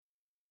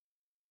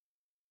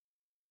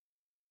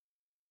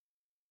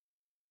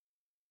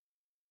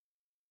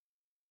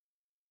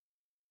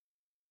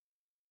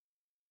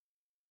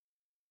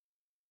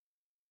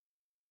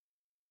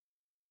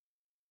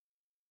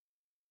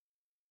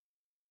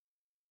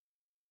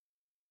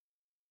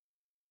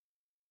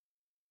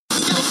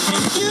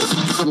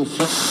The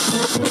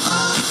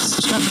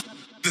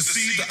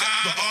C, the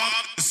I, the R,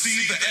 the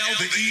C, the L,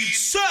 the E.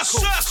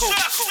 Circle.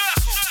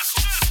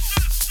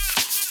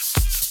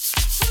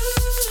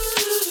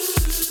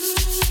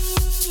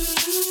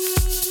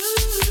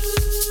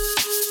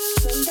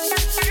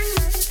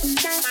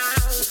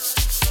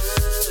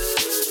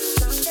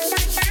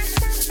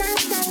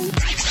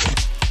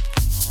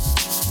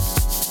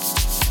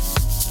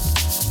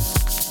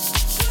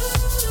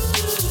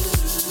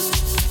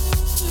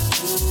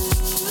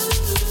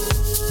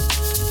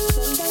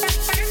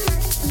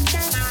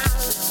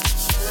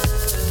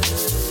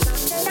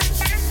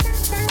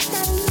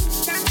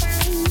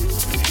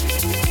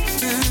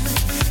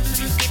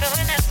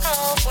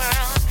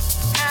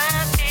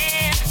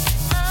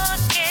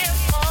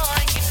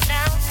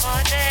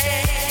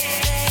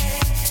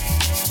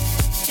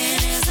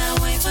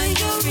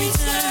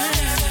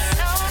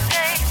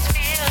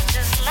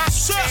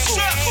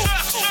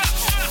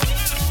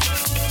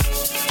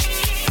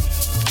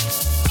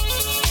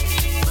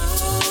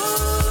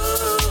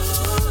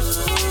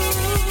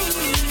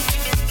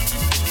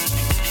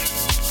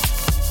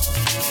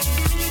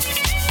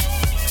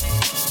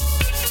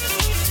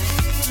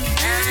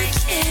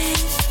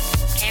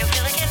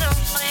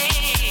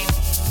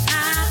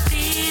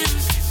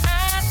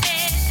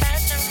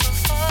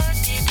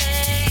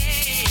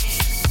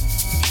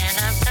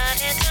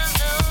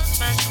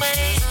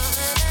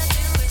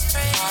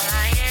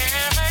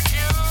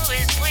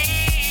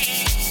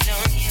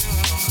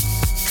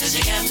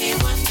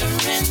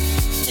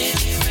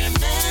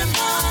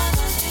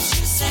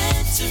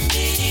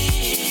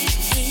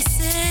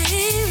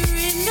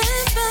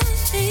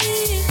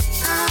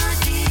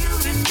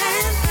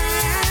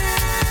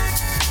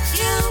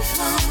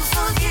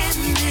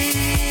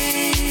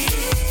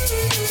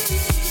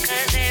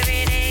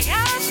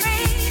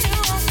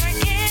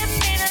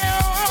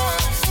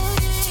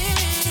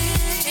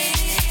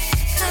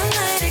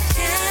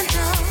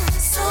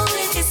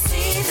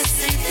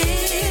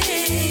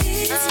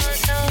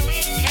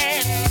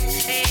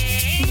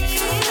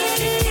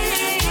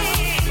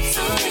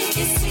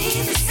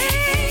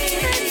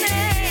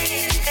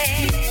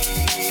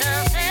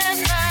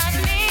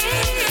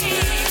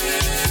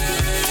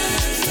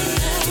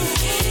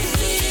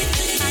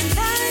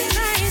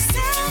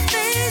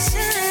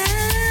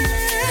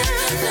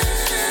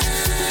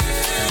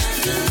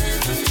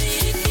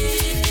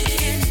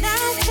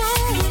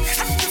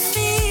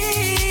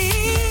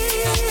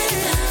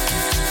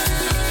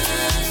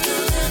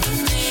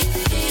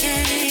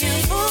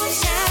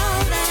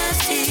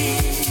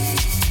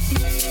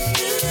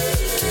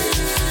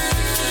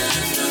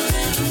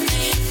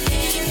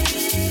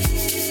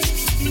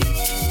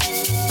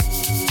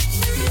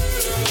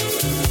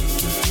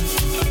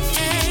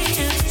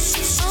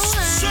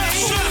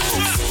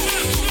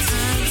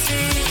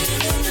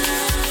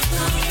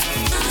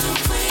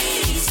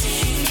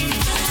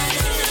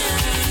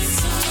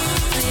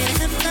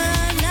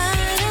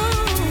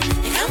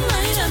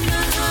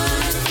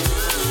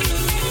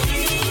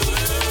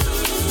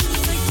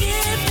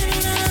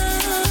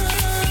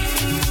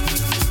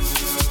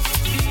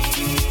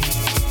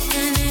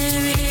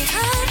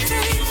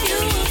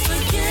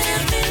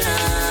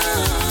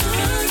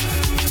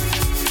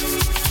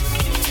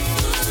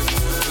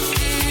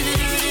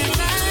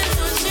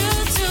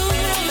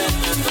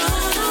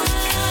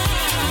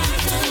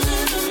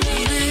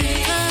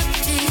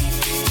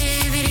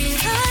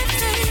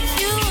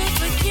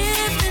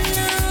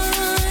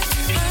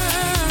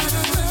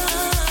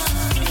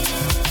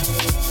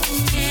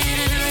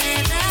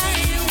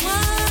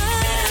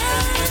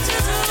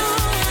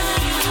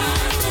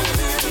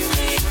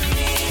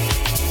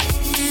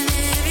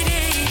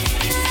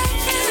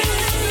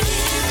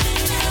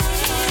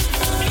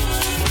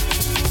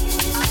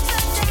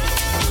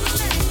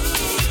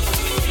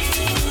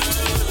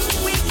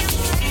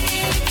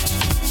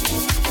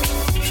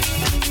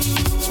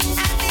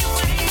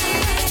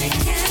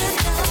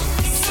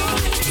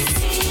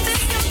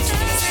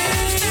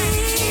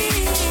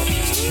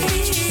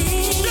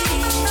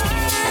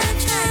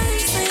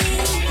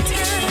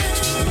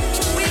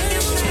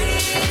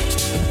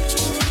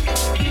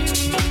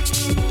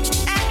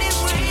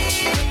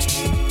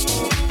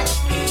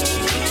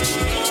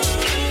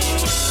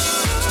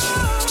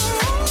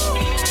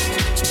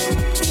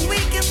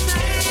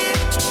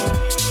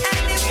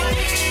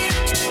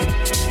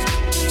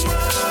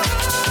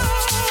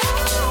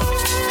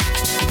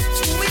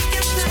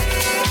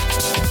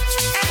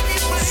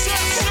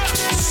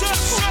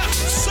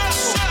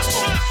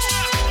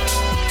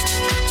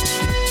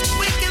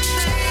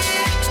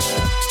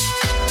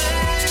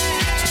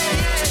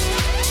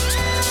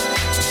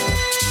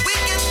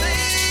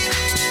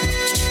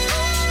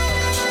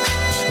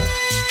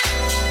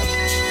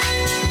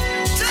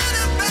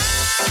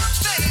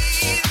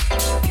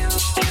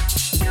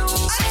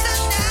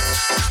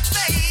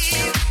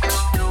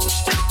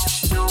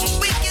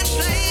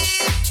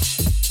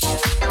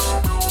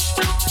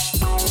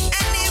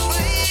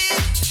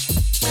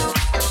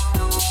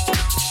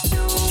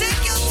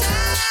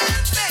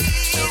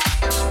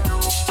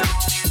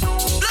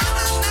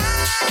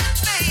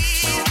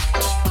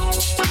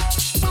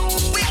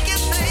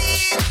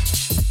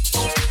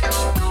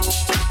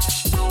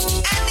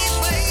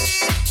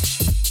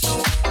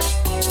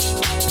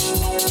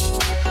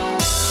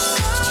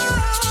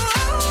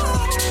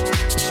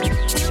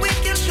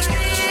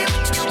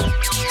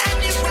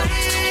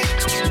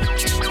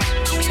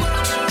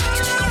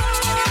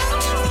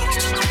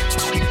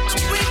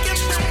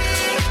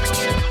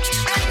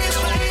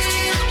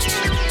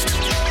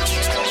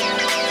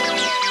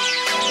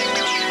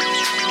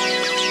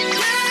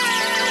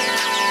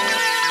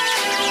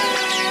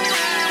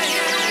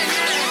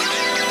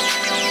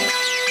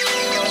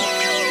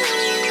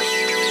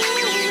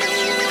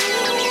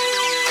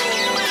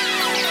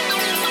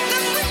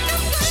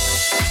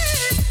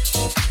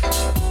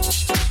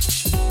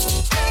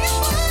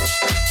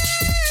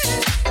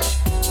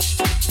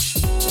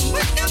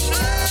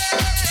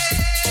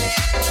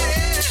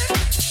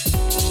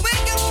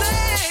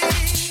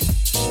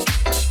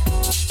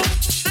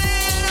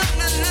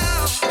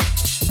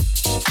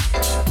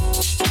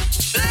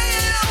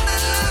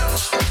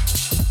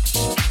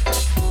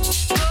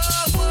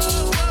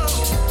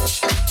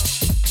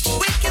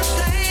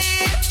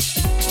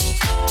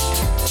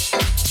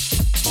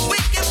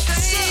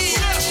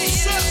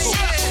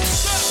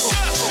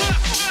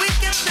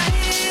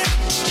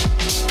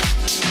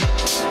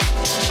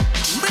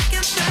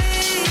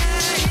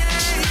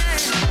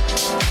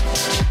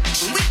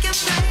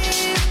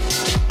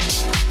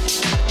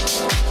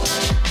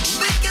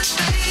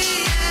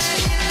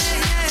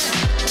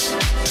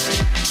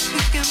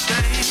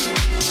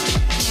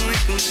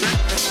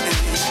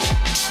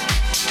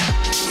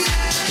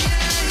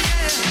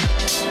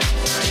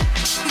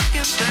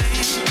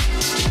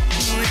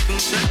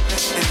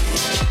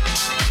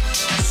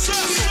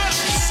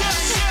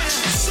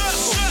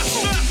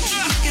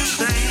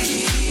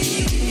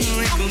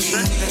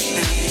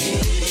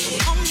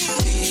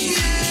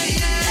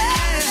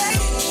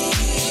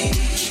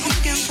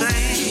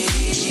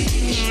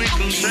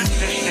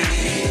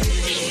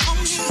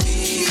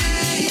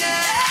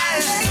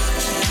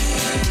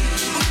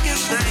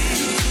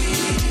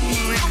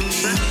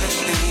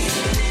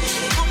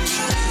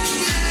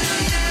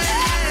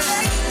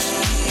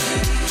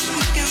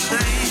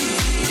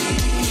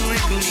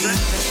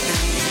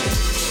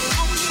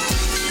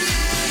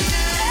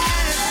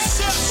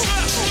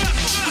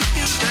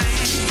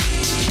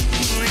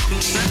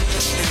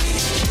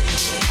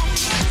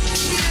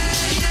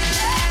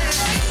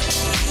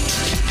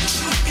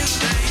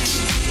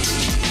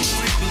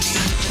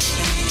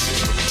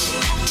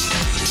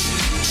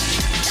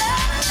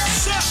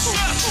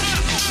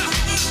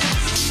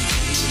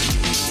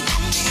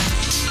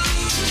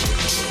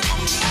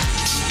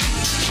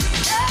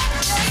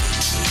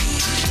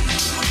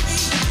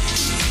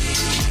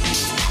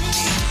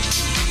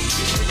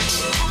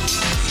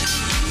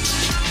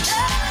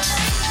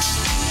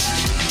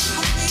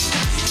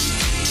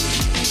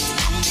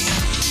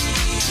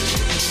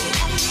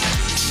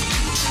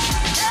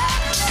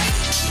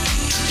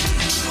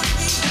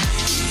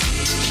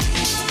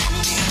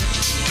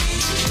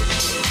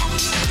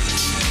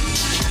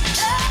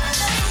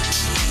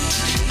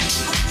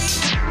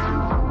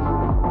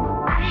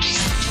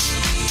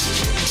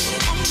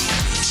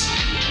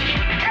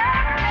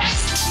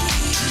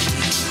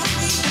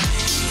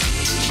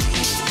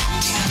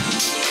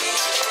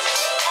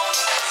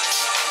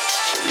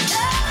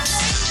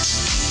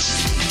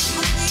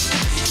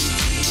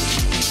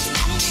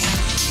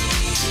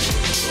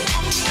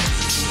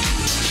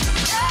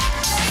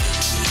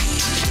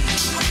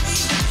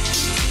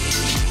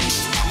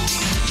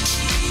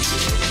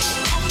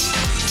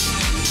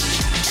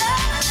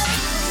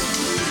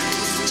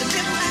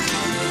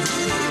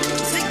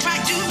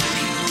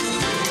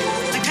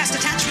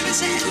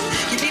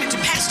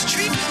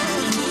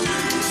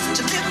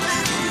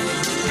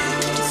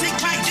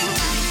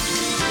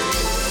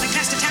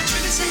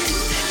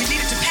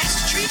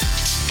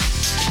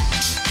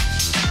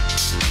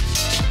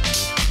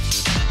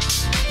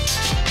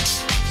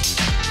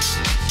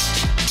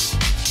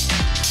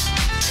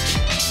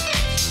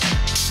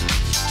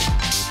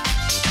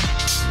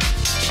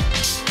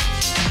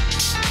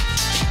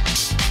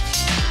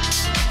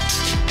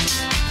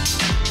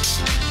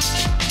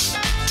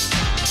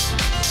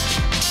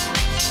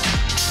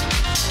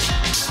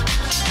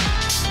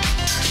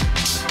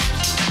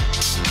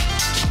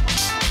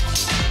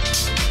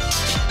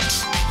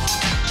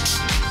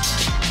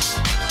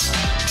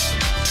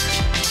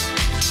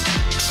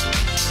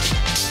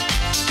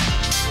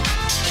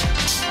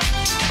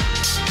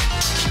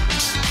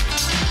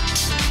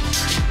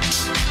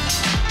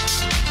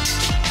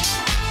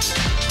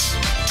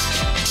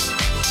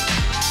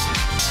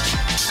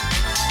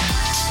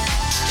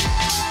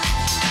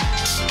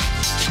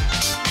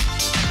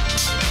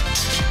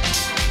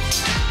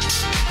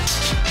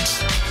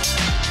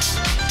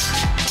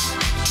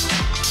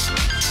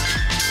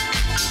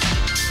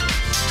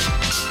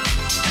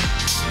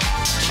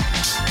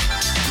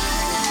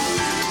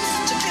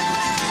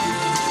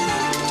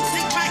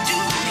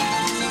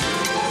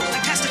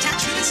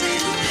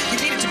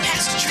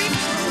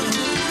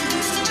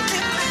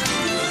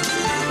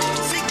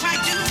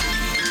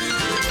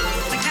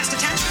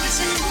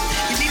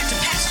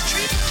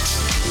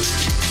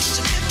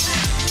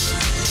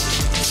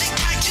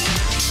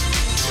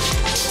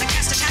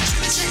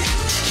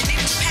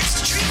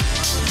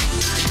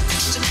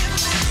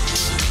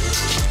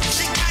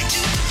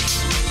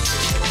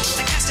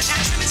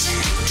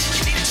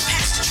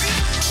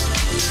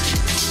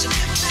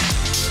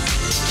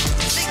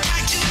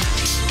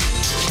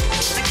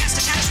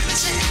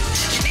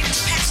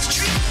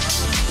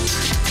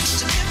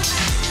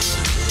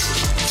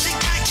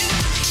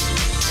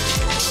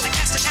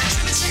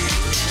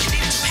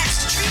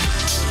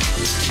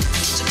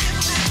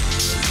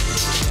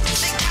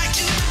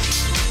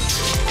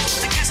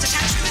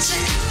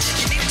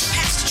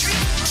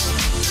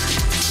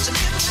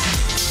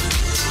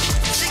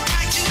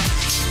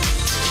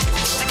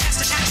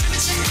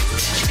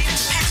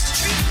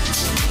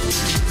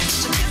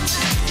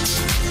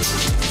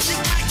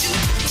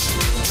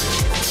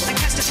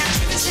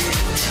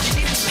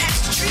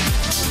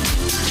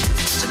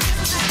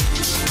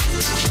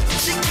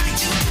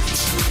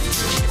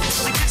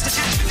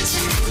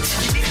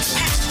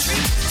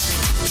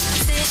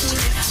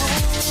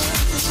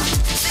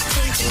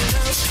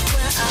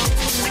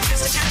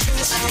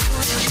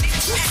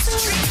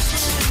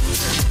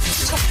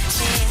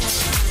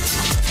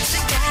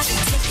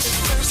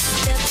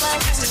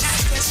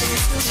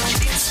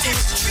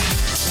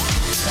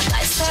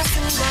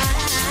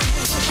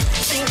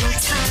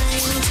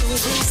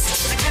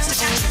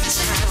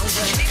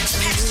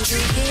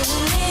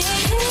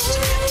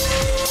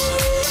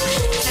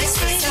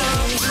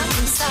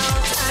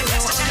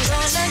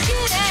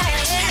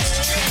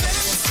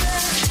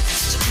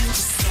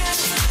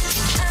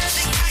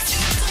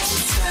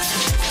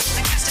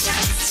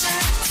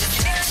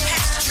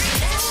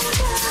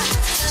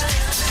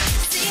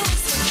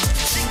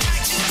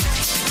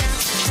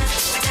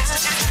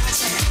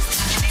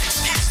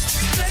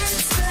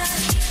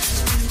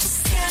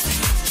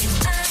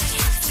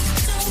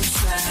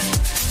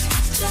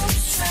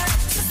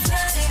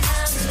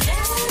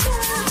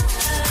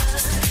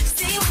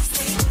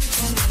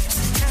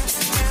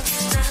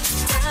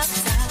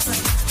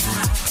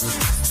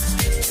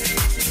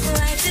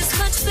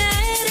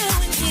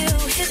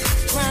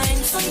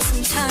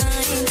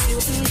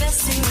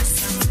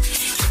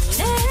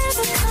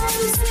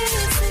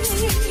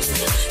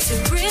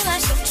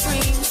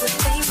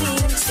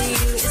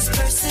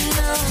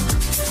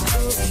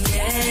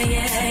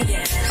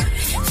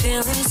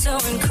 feeling so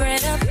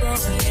incredible,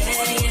 yeah.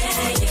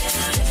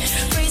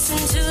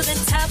 Racing to the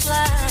top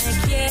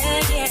like,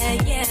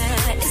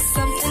 yeah. It's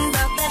something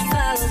about that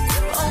follow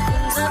through,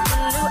 opens up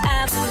a new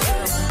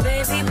avenue.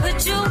 Baby,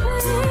 put your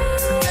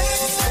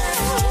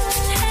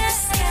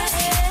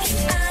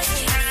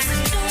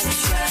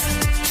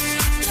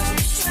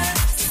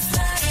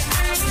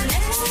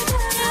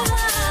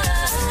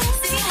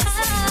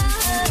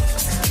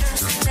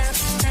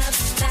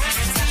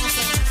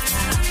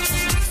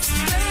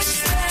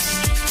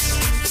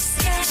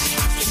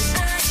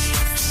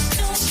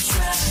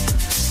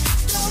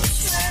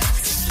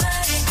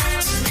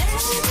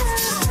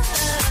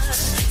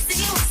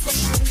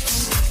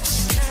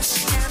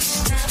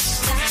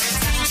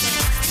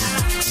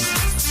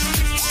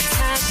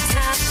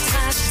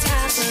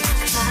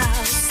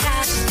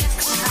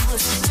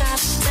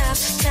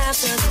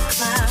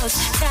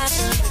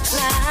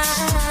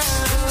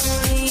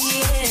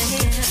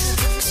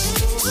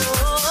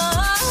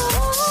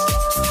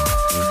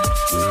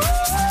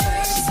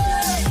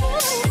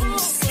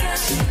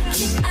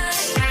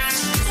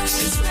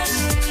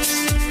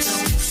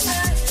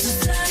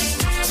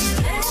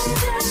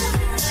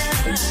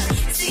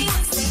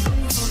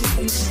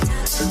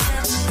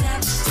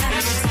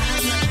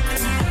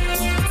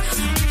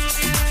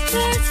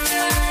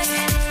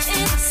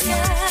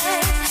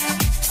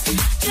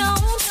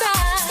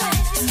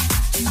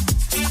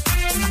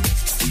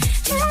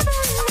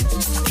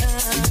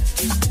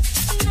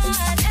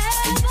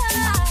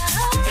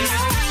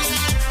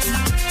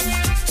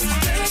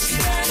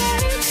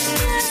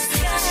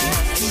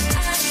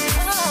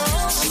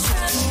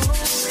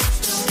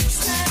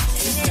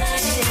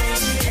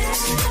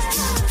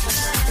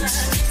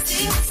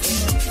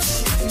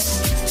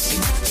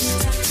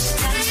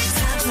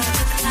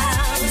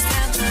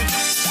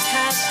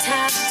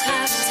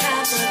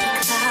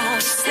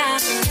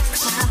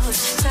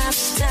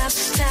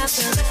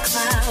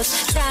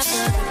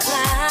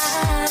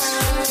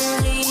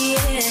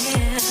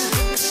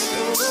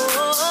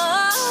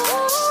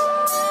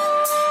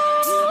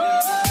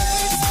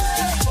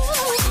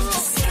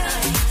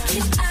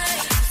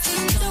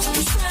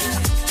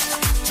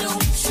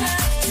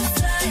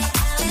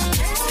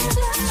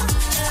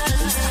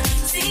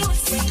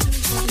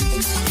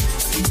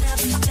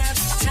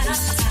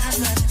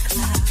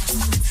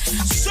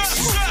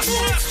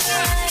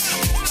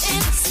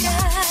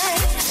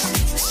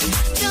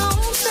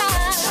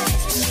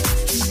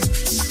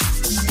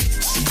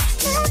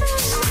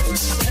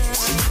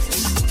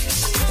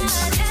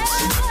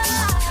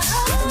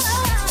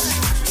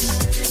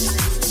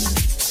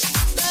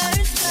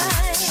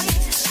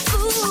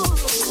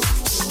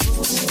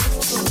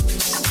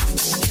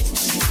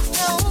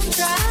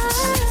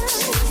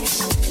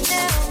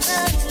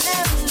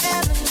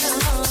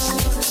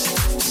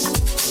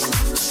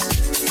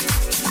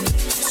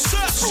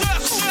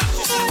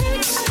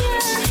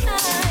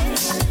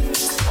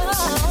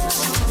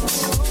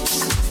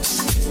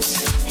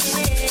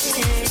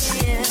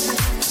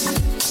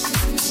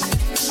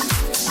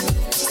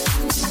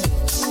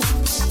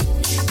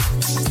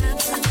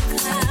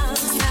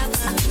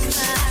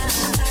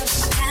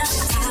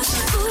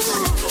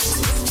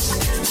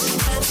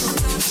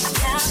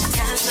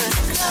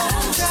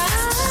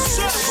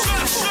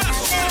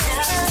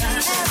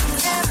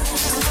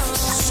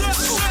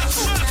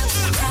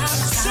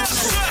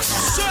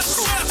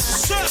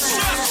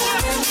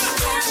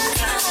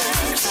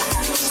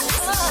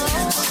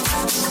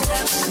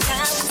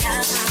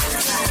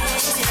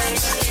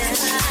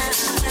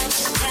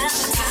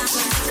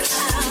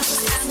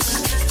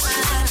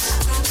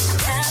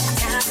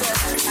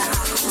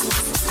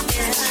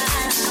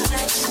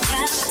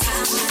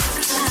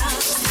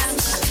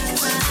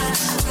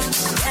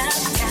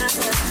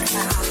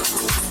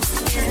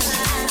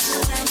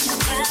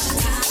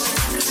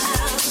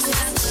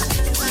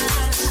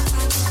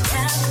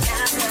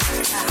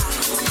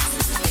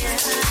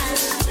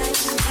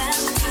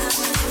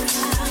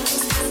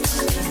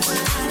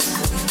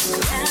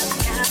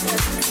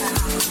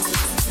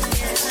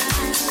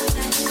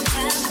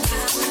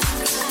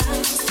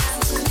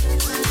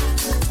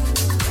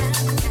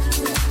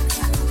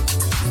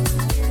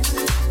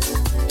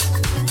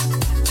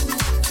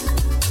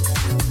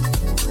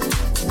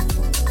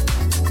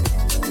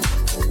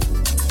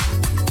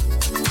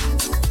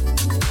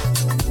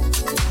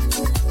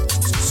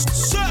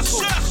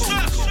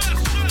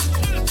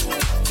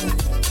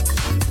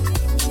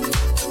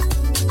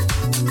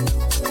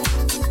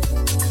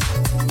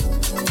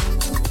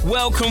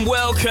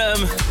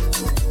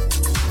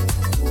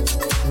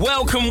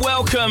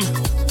Welcome.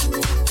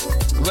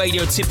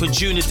 Radio Tippa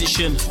June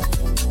edition.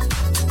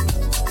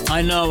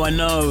 I know.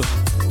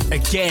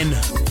 Again.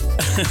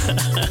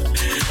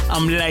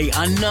 I'm late.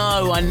 I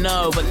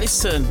know. But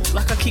listen,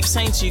 like I keep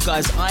saying to you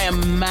guys, I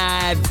am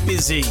mad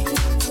busy.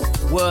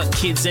 Work,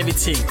 kids,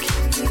 everything.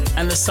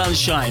 And the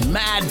sunshine.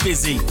 Mad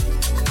busy.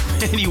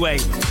 Anyway,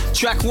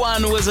 track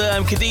one was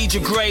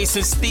Khadeeja Grace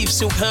and Steve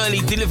Silk Hurley,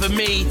 Deliver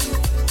Me.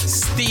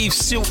 Steve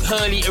Silk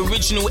Hurley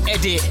original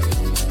edit.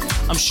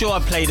 I'm sure I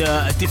played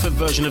a different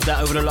version of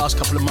that over the last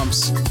couple of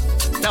months.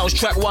 That was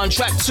track 1.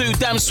 Track 2,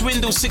 Damn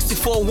Swindle,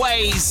 64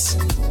 Ways,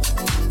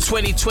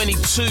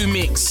 2022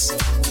 mix.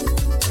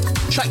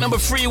 Track number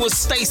 3 was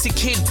Stacy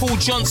Kid, Paul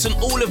Johnson,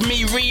 All of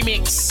Me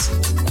remix.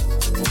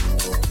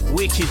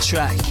 Wicked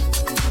track.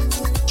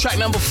 Track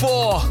number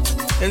 4,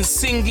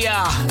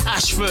 Nzinga,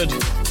 Ashford,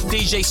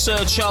 DJ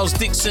Sir Charles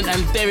Dixon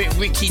and Derrick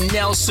Ricky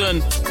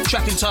Nelson.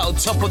 Track entitled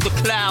Top of the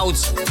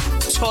Clouds,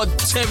 Todd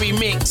Tarrey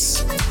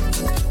mix.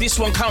 This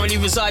one currently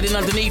residing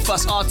underneath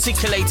us,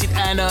 Articulated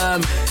and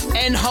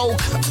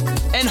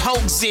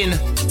Nholkzin,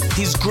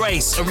 His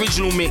Grace,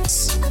 original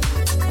mix.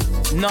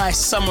 Nice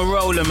summer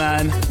roller,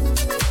 man.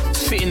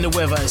 Fitting the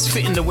weather, it's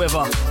fitting the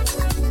weather.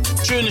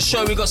 During the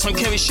show, we got some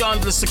Kerri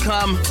Chandler to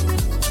come.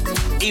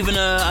 Even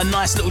a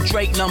nice little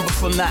Drake number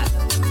from that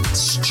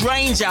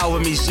Strange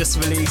album he's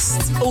just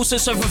released. Also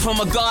something from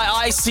a guy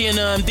Icy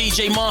and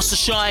DJ Master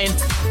Shine.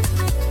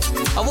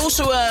 I've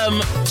also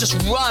just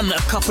run a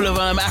couple of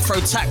Afro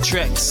tech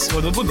tracks.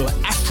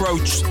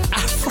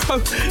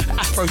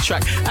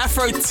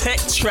 Afro tech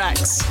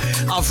tracks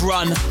I've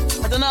run.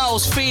 I don't know, I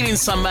was feeling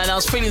some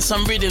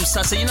rhythms, so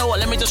I said, you know what,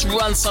 let me just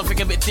run something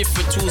a bit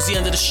different towards the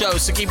end of the show,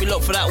 so keep it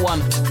locked for that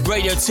one.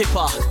 Radio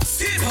Tippa.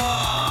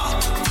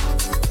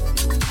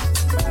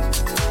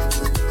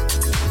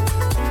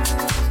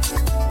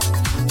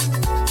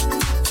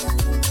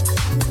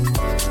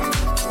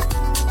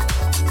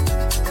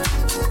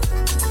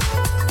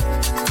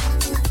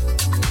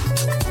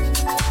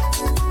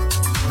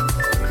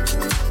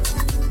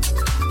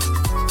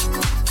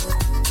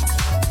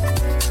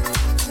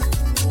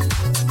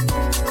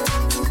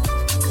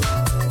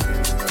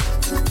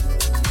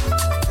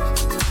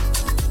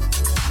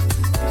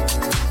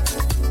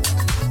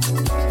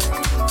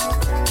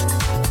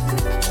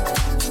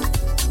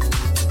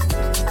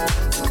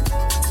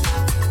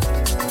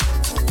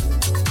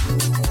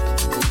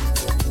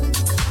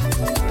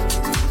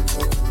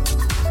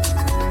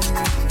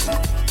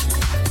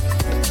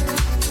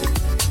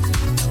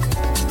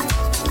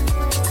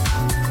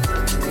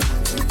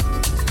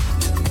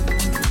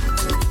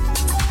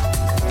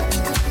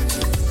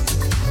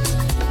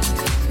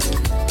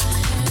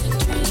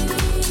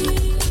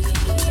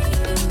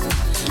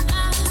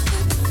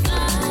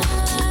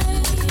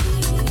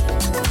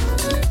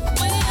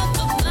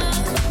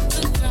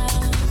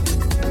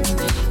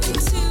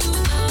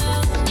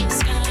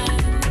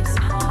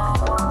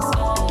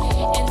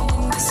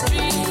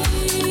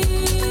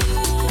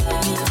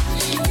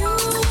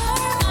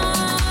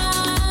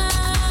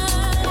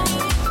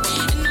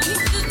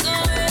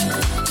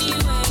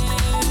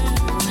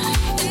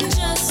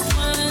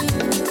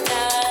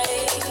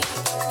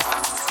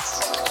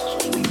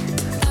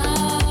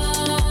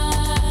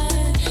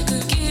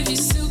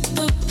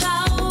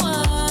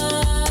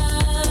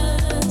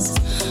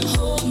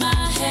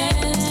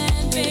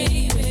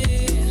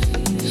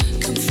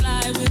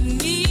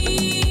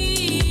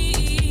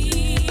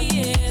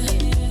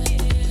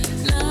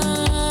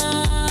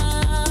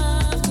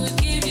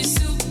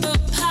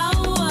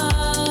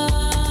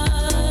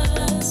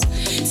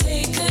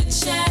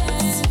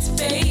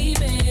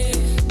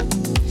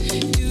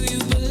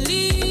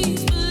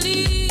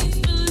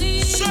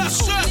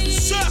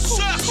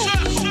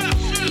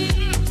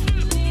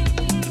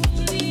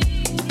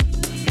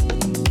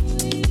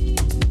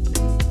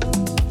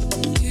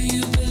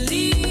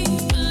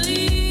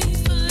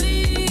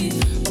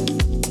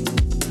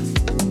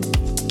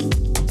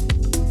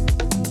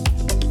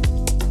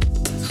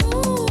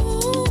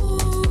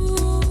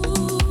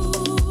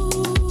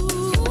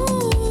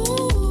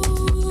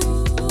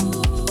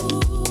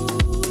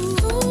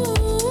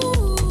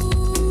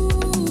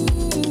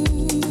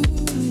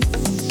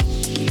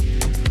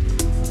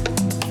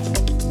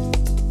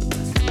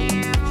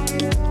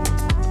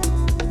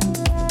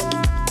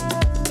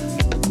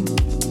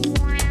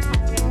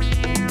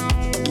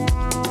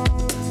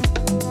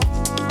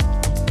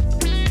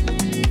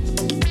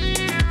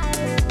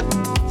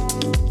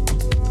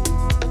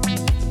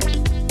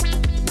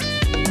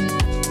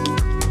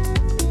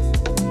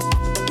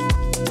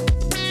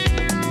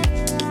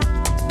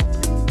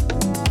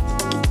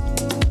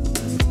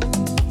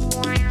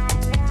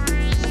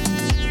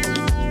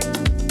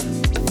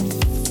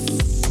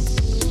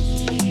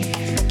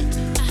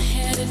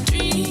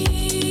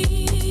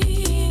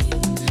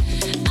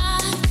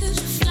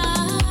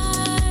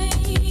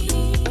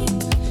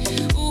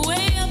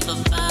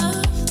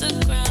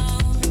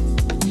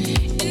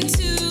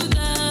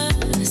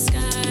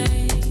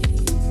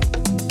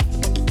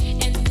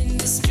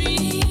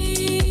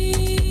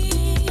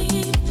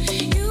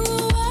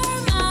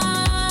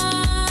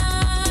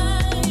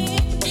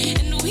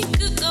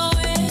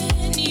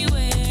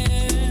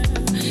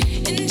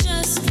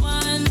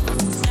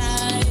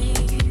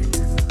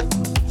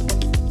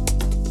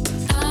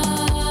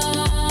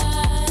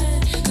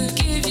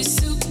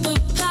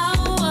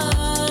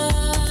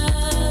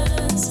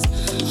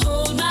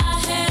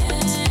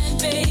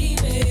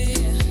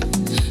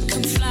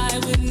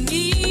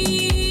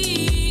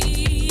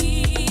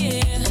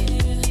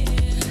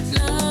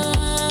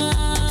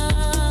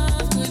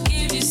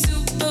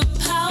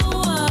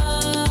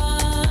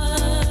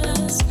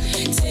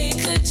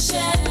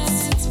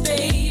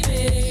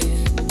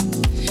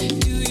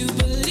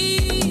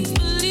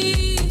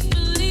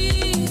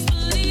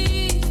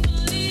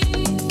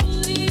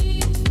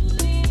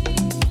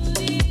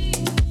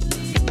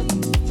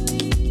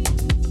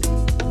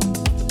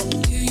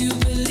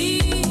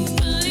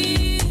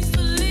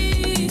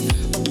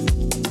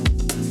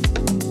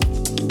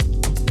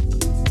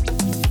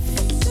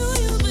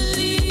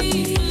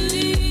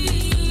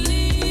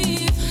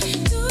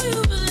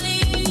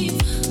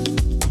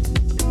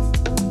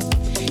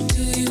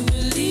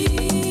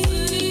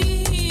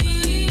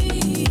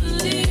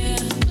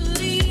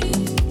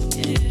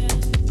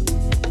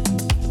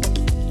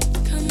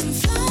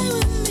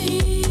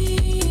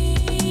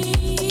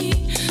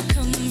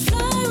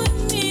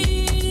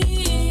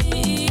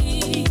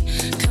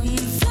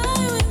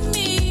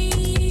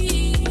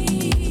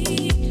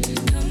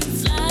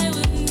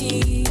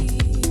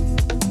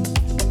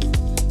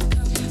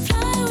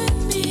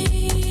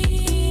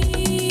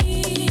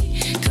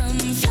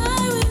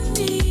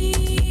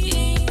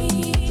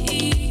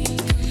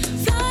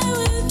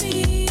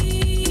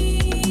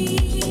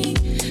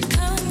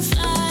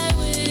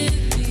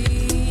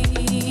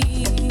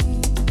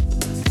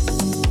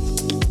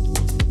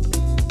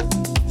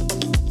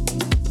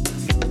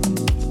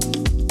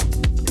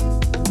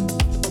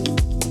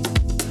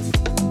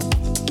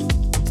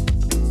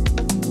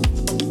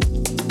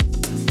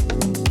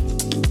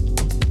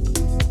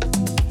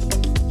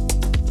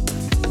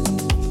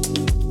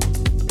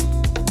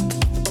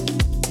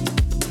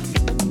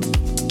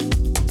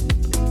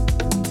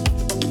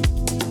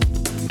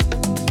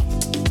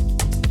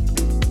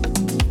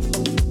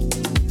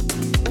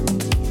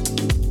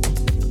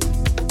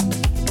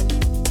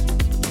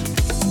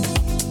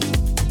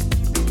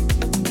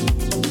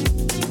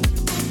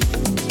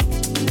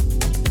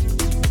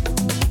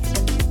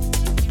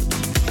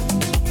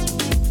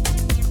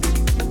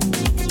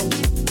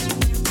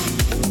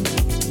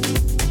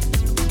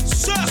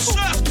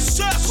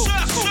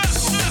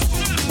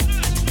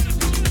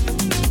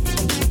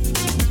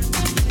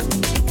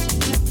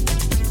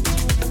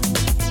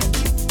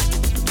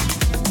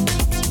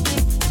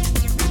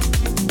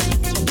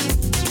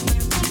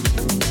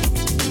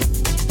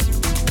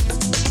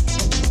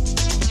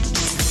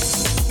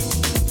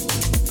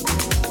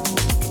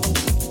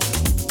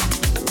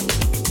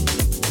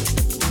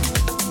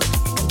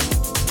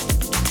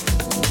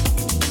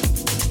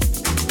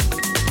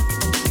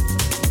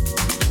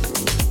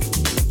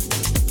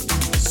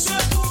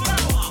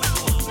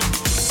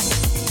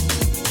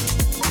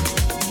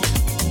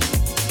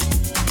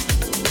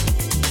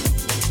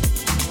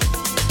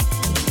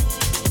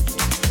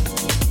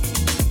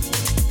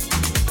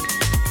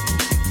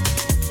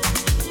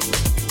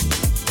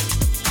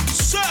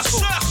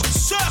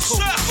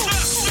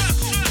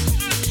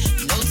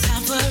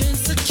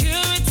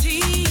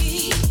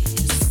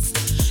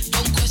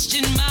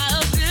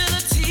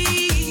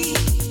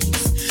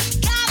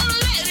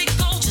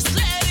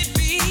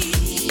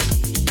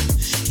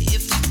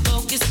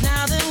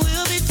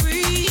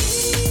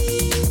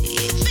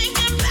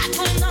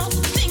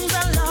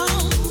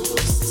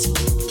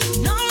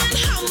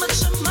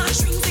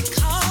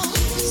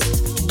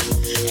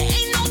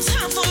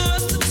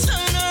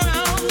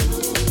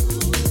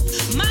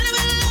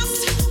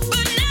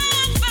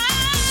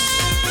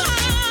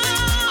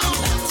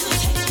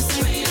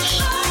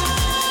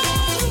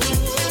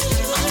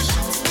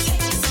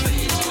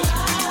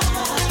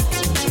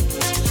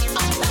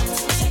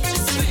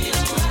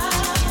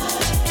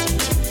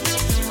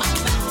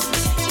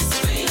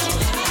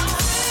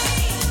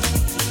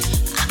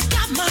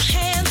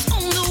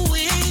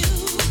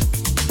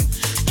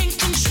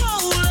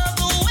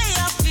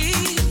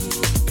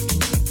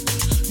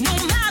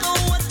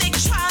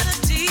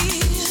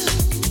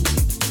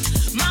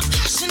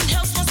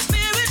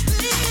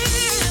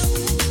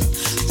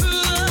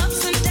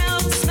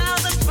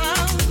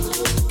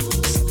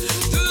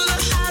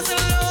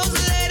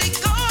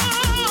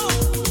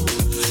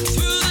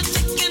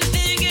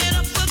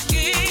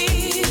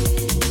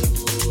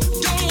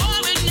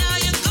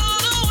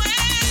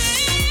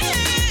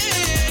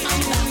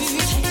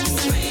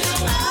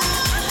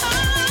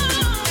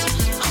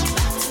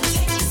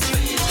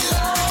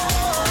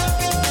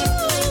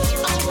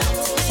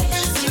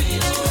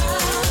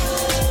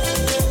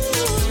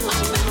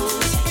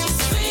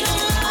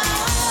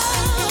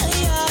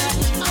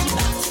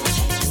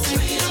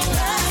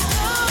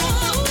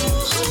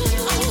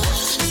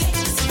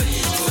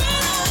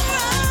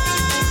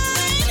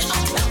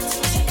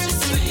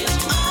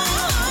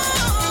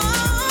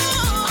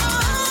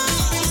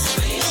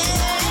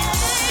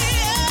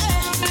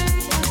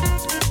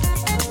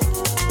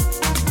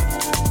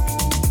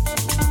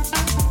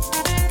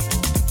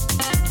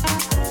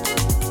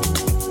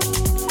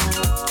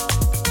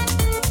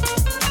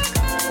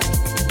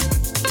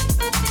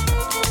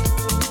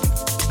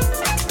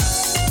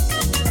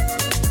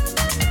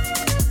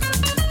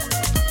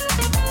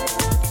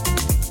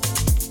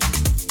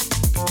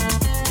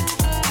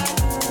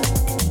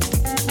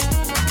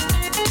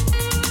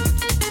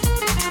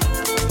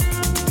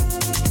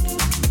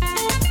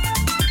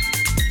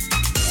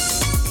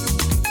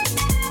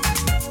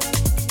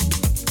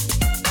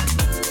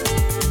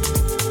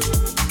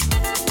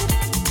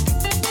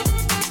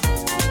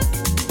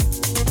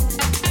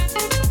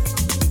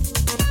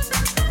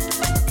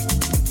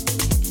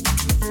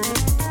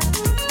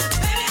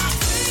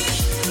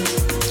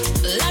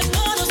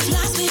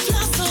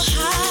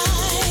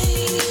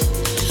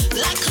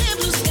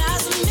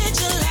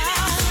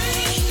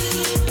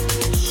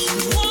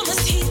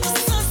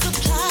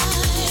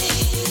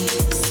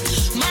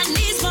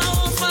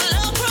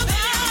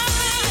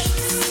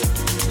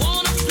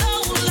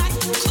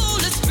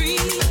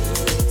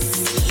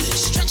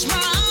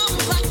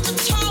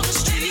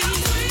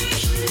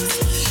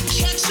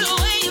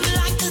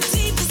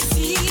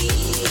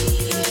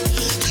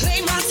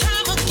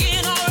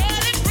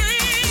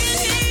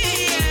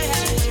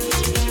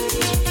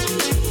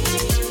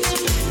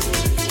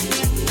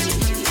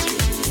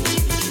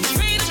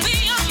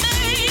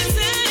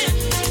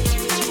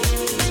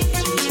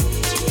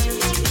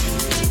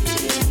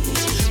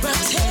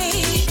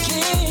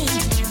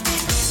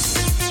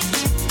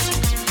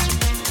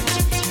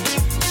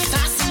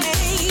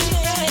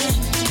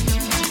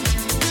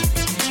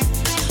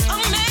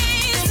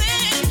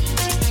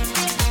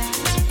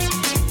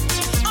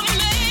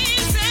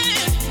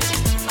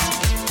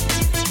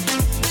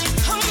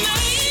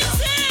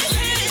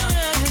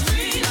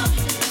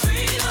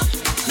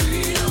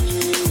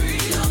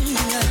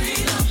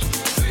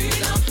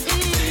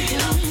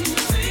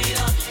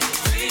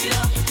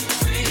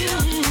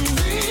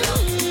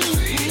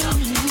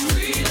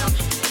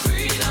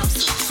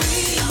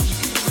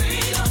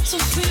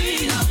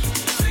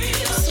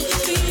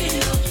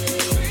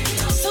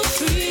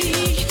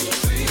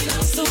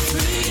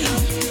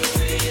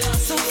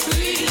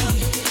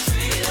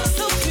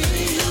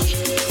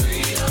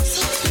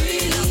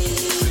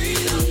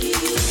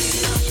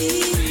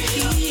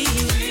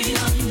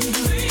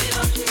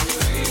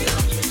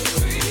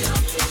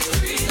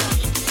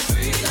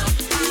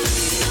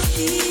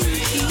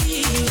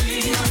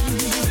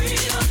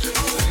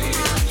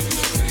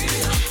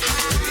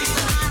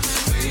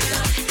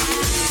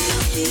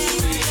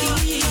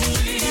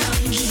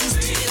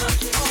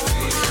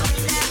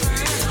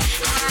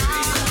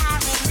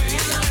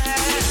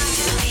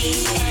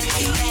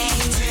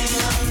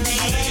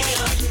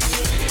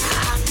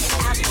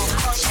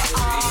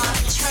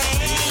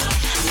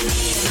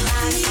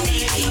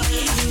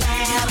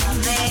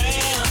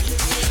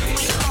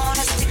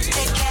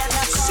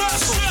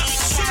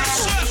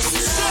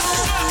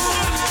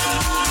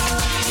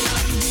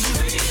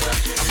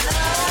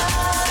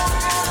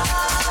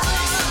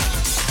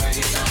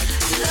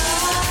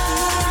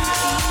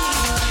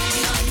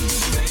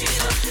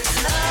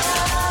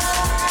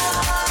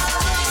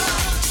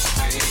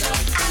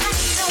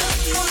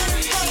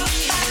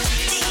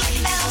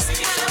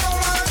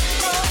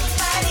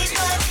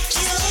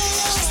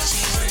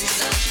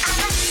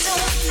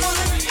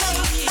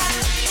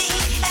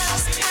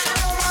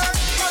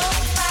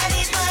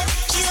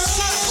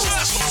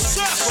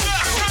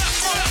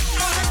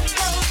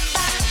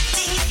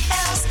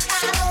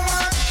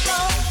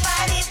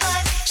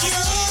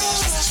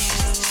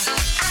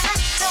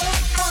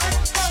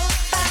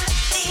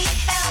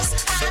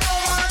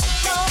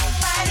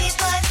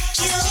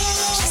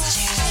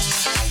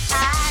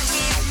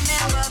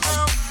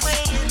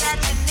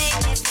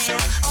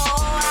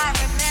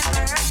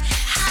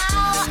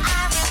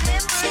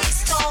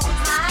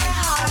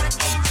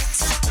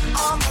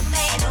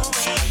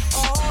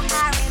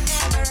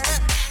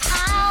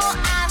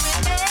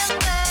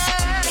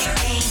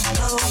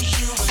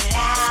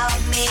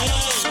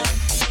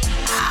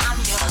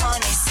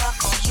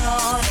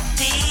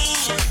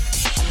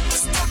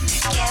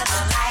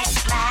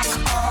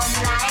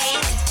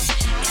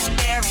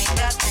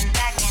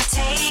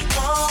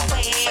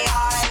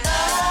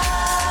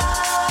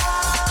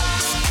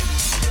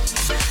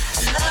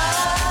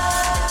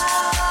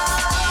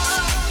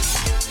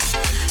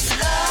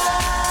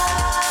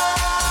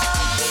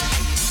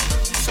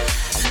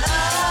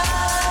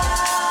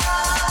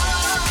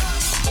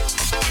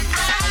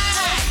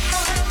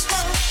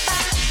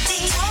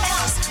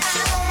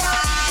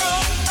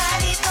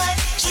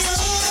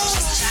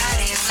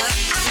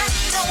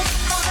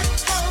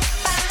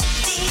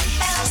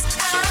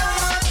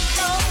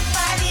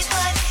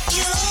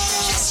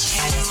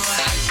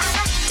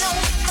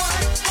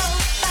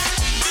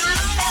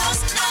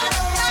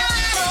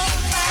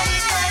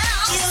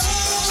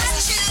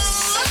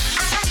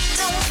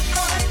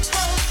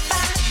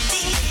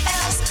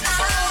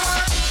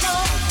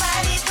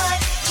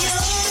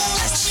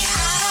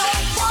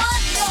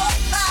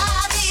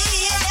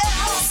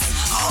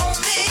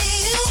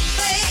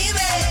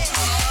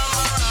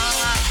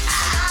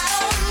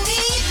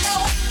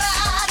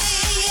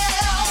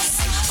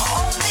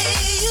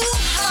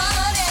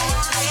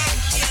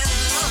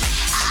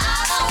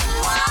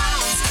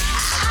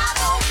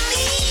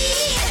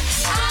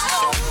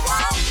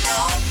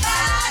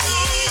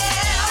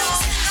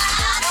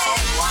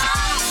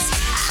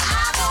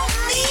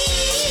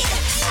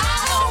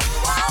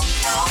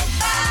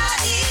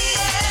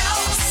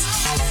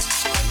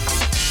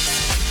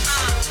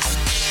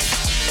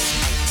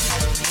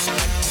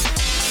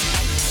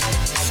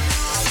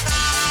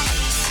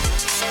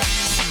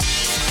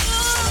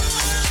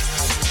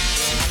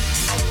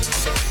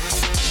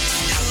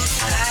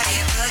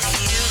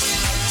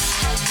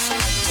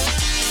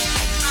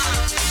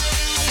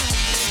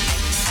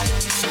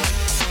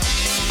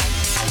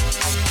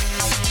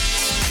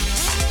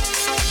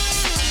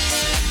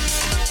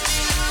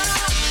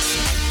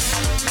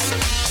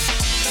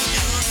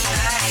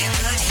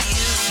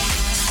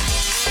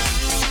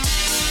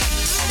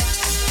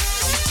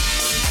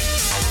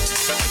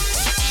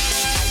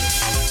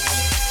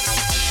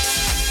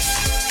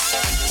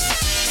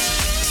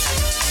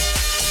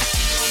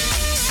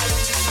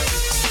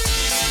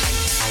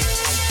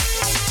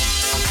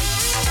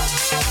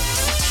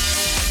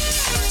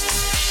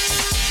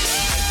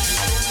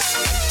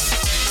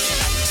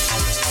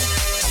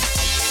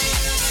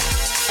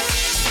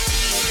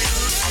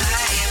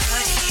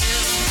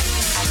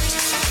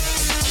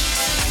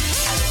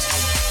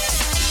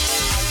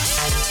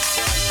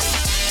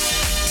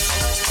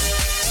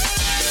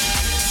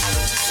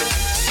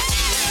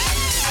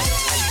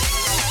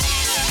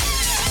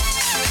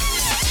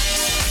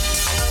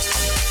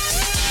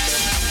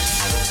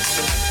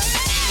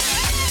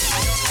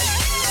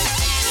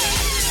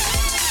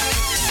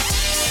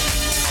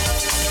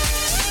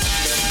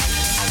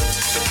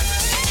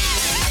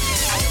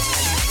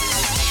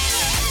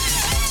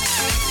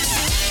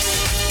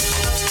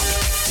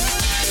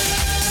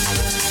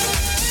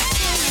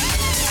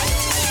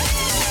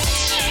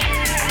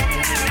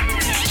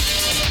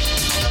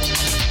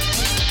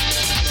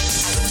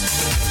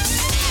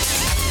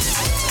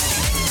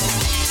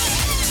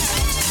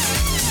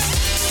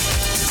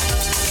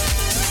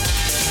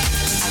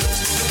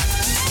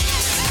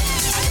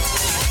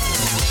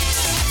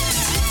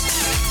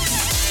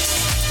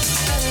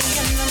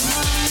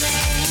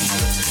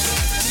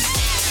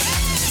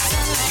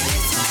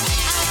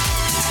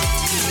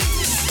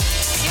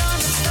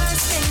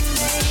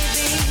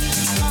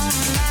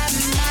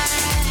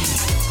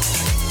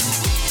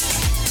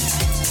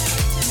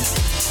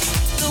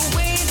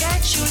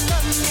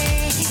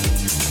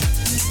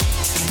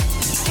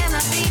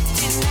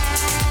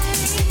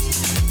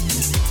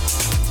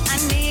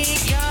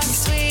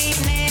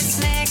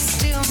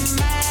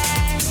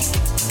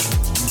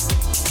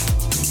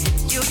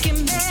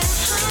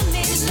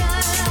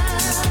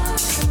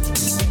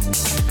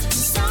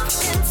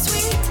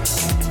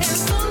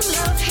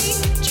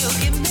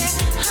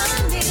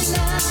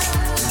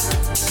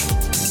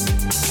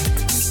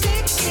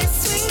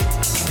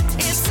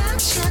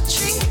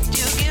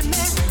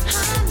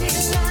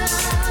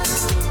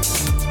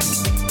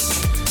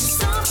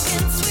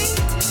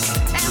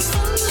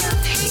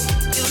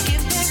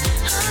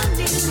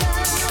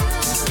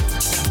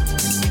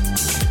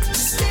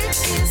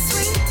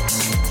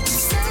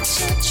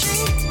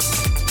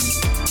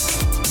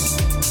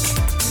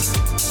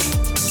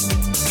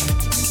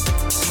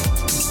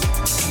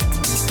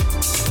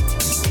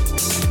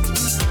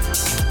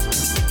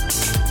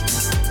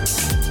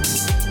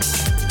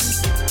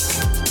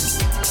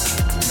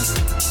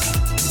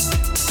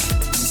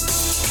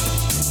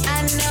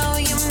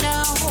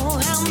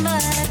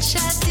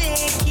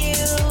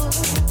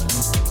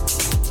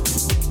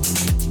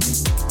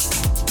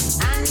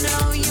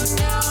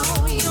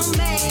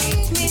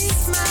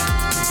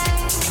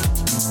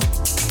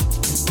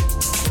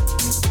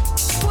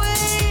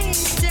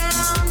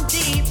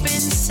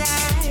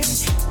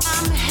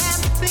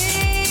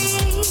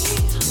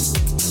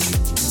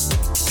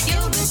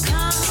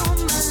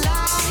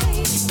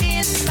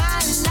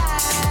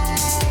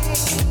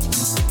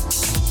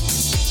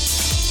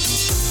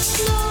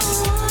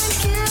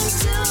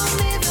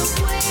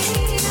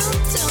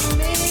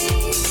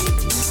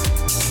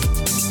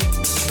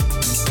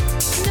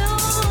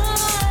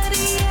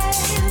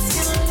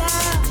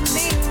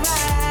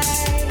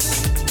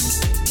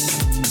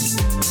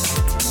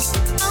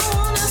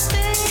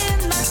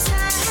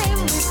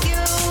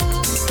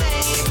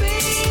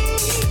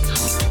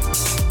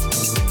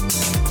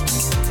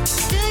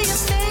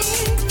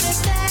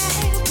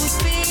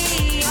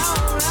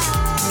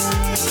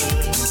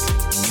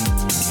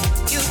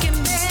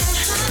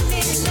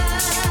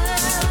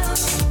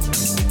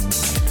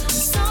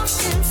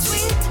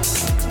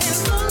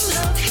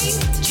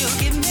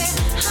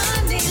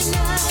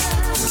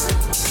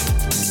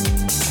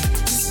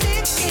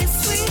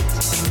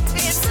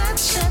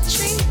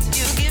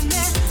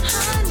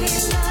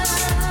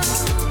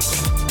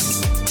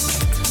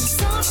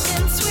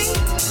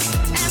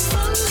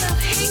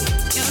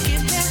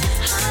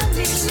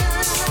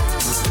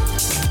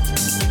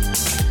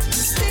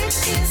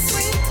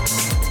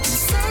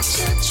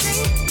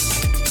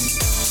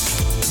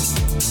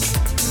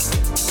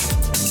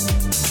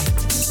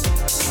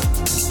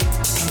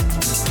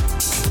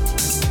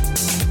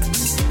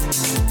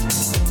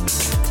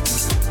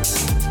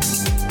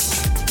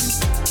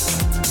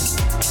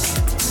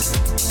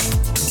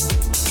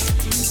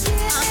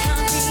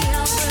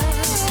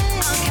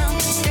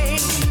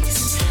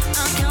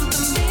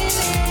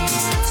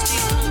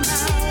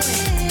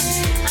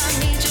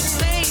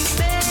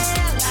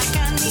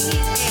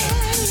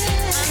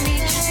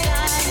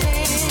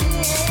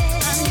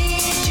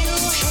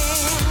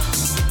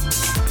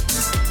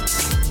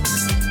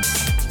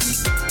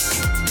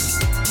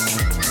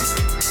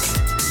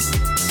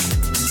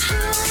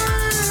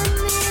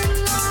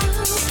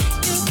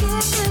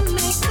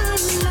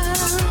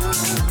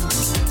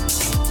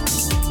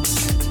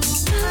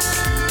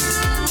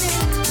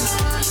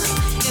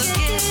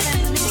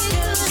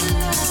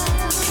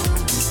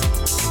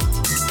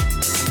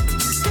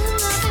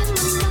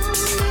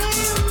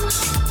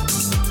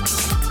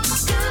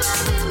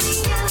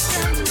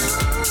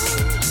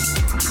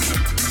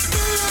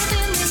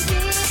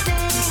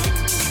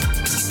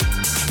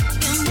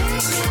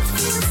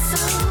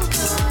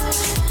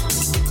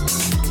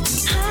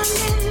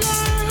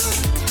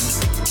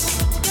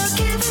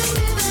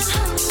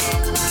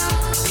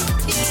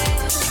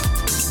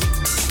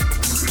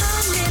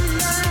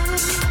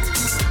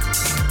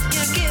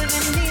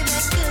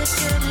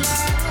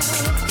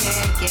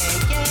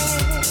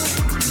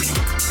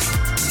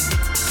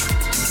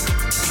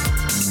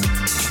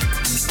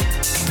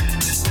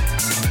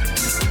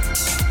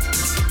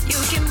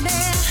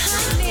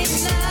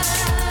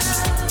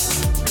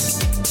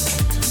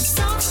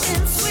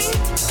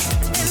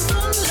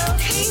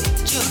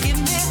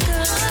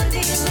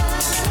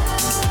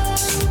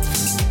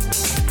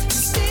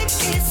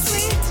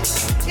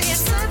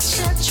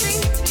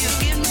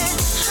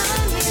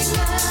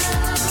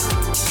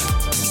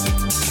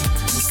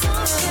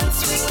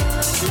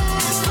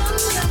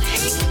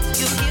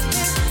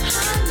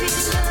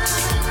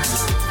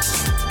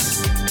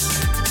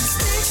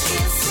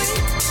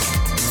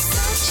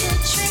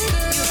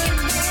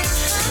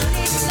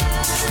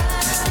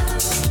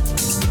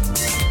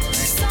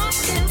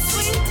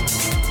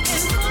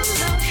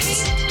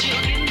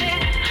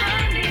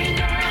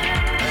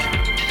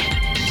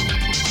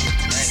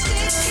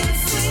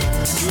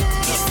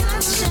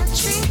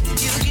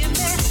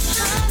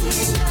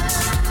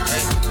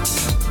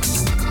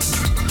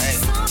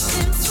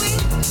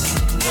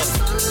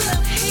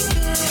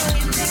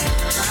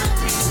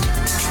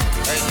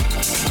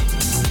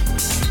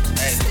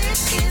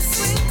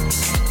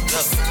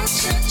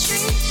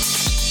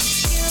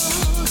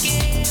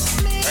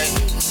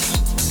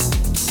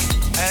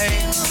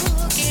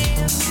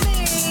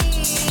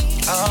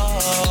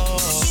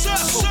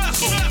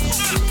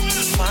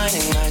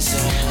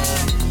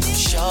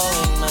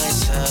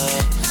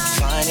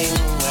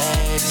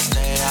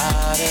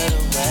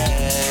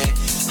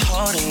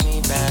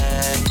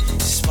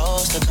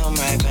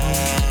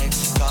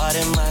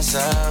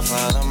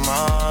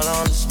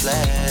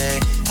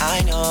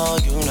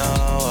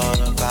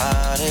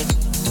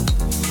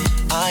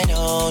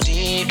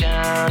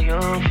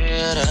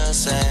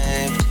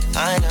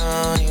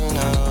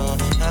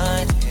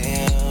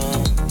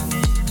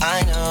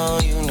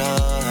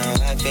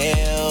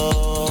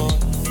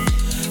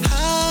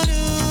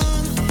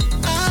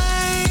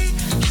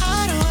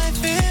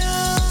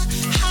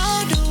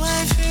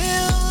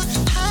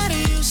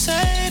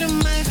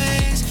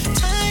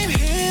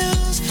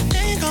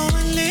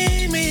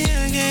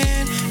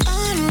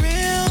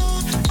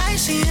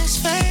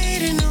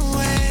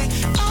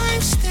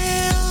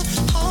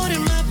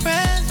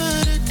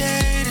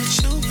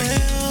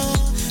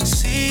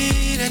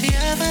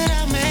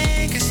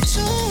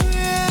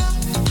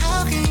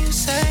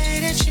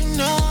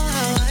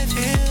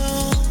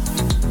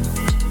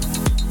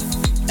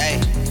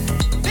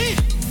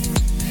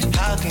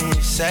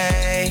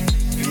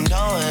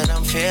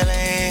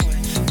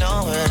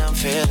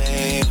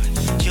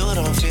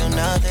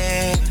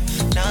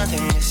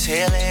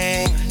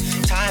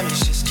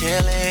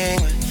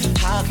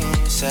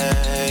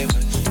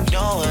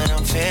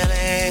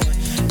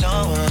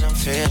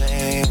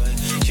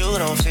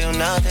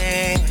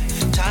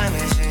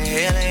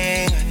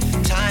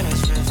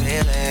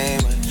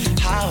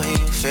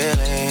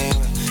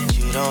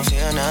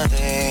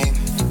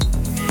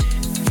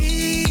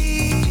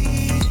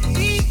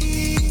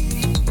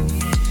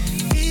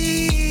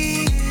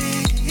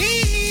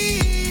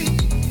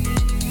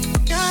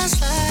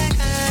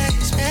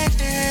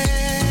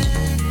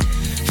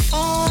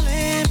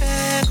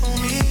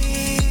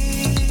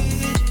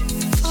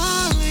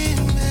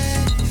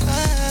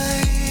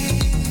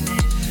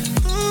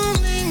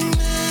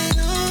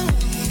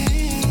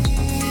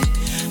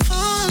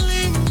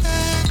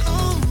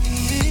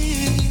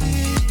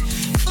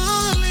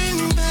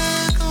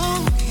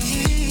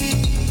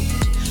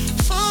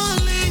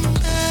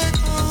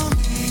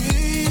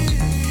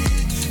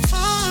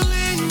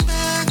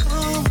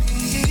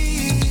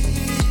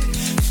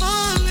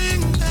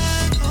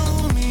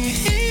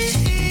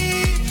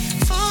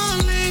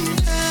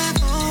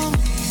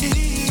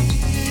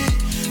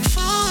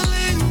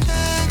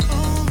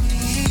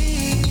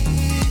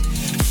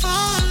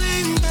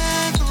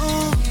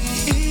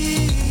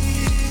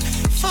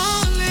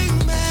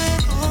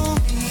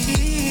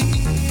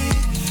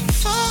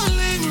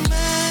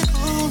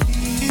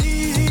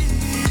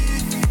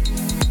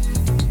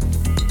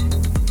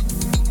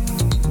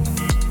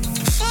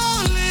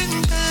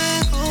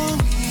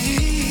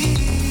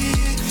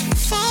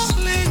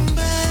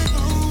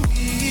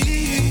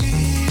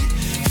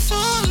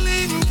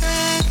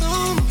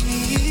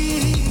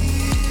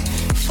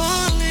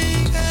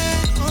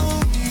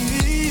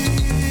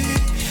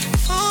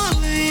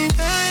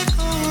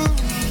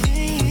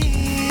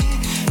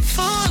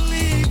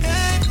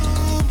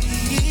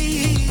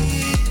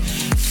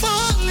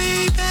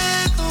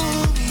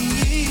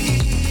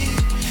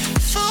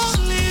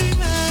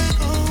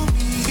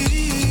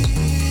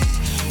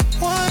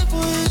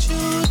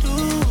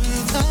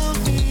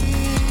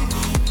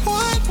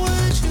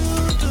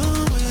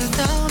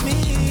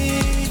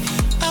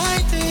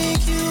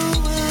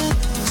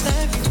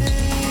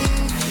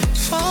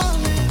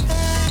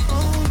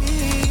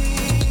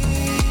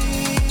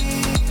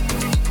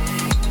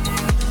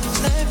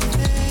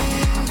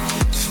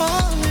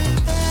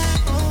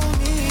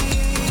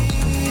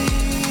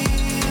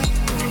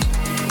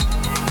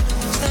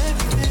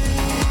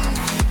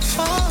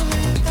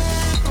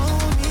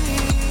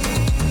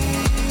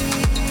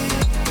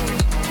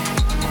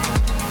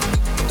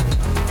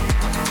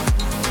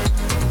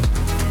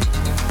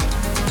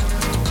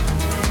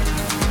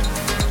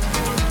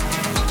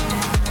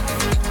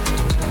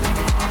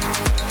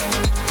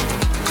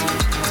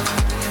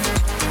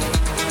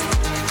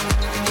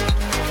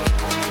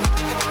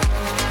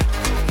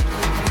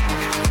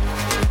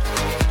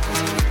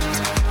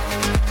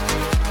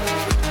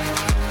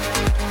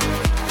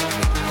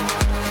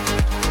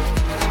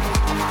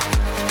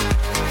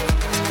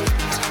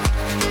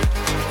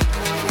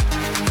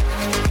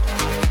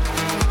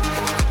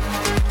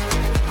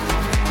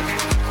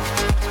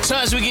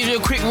 as we give you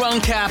a quick run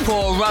cap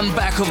or run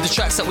back of the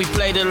tracks that we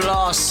played in the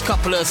last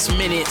couple of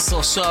minutes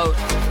or so.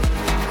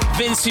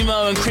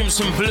 Vincemo and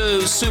Crimson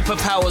Blue,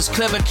 Superpowers,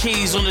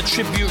 KlevaKeys on the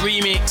tribute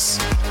remix.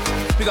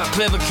 We got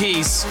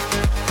KlevaKeys.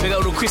 We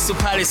got the Crystal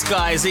Palace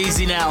guys,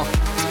 easy now.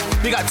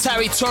 We got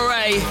Tarrey,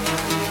 Torae,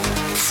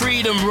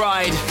 Freedom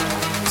Ride,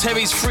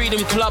 Terry's Freedom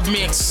Club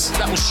mix.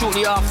 That was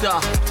shortly after.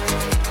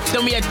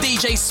 Then we had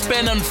DJ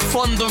Spen and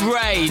Fonda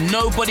Ray,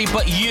 Nobody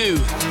But You.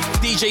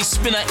 DJ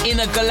Spinna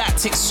in a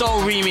Galactic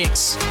Soul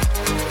remix.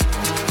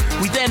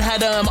 We then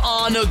had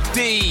Arnaud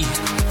D,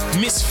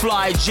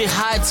 MissFly,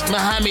 Jihad,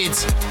 Mohammed,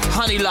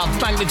 Honey Love,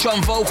 Bang the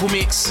Drum vocal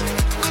mix.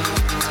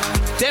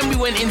 Then we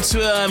went into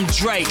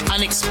Drake,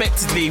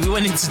 unexpectedly. We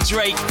went into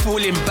Drake,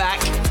 Falling Back.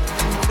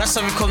 That's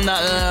something on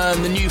that,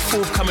 the new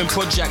forthcoming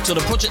project, or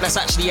the project that's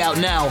actually out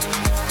now,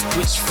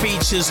 which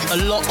features a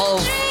lot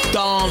of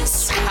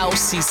dance,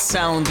 housey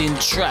sounding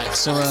tracks.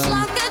 So,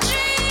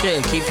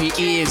 yeah, keep your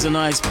ears and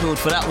eyes peeled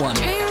for that one.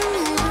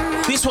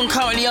 This one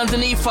currently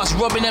underneath us,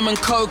 Robin M and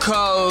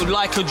Coco,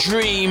 Like a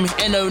Dream,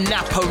 Enoo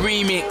Napa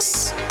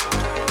remix.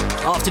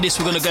 After this,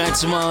 we're gonna go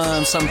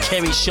into some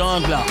Kerri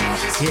Chandler.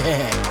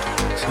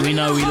 Yeah, we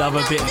know we love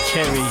a bit of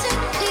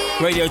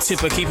Kerri. Radio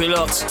Tippa, keep it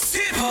locked.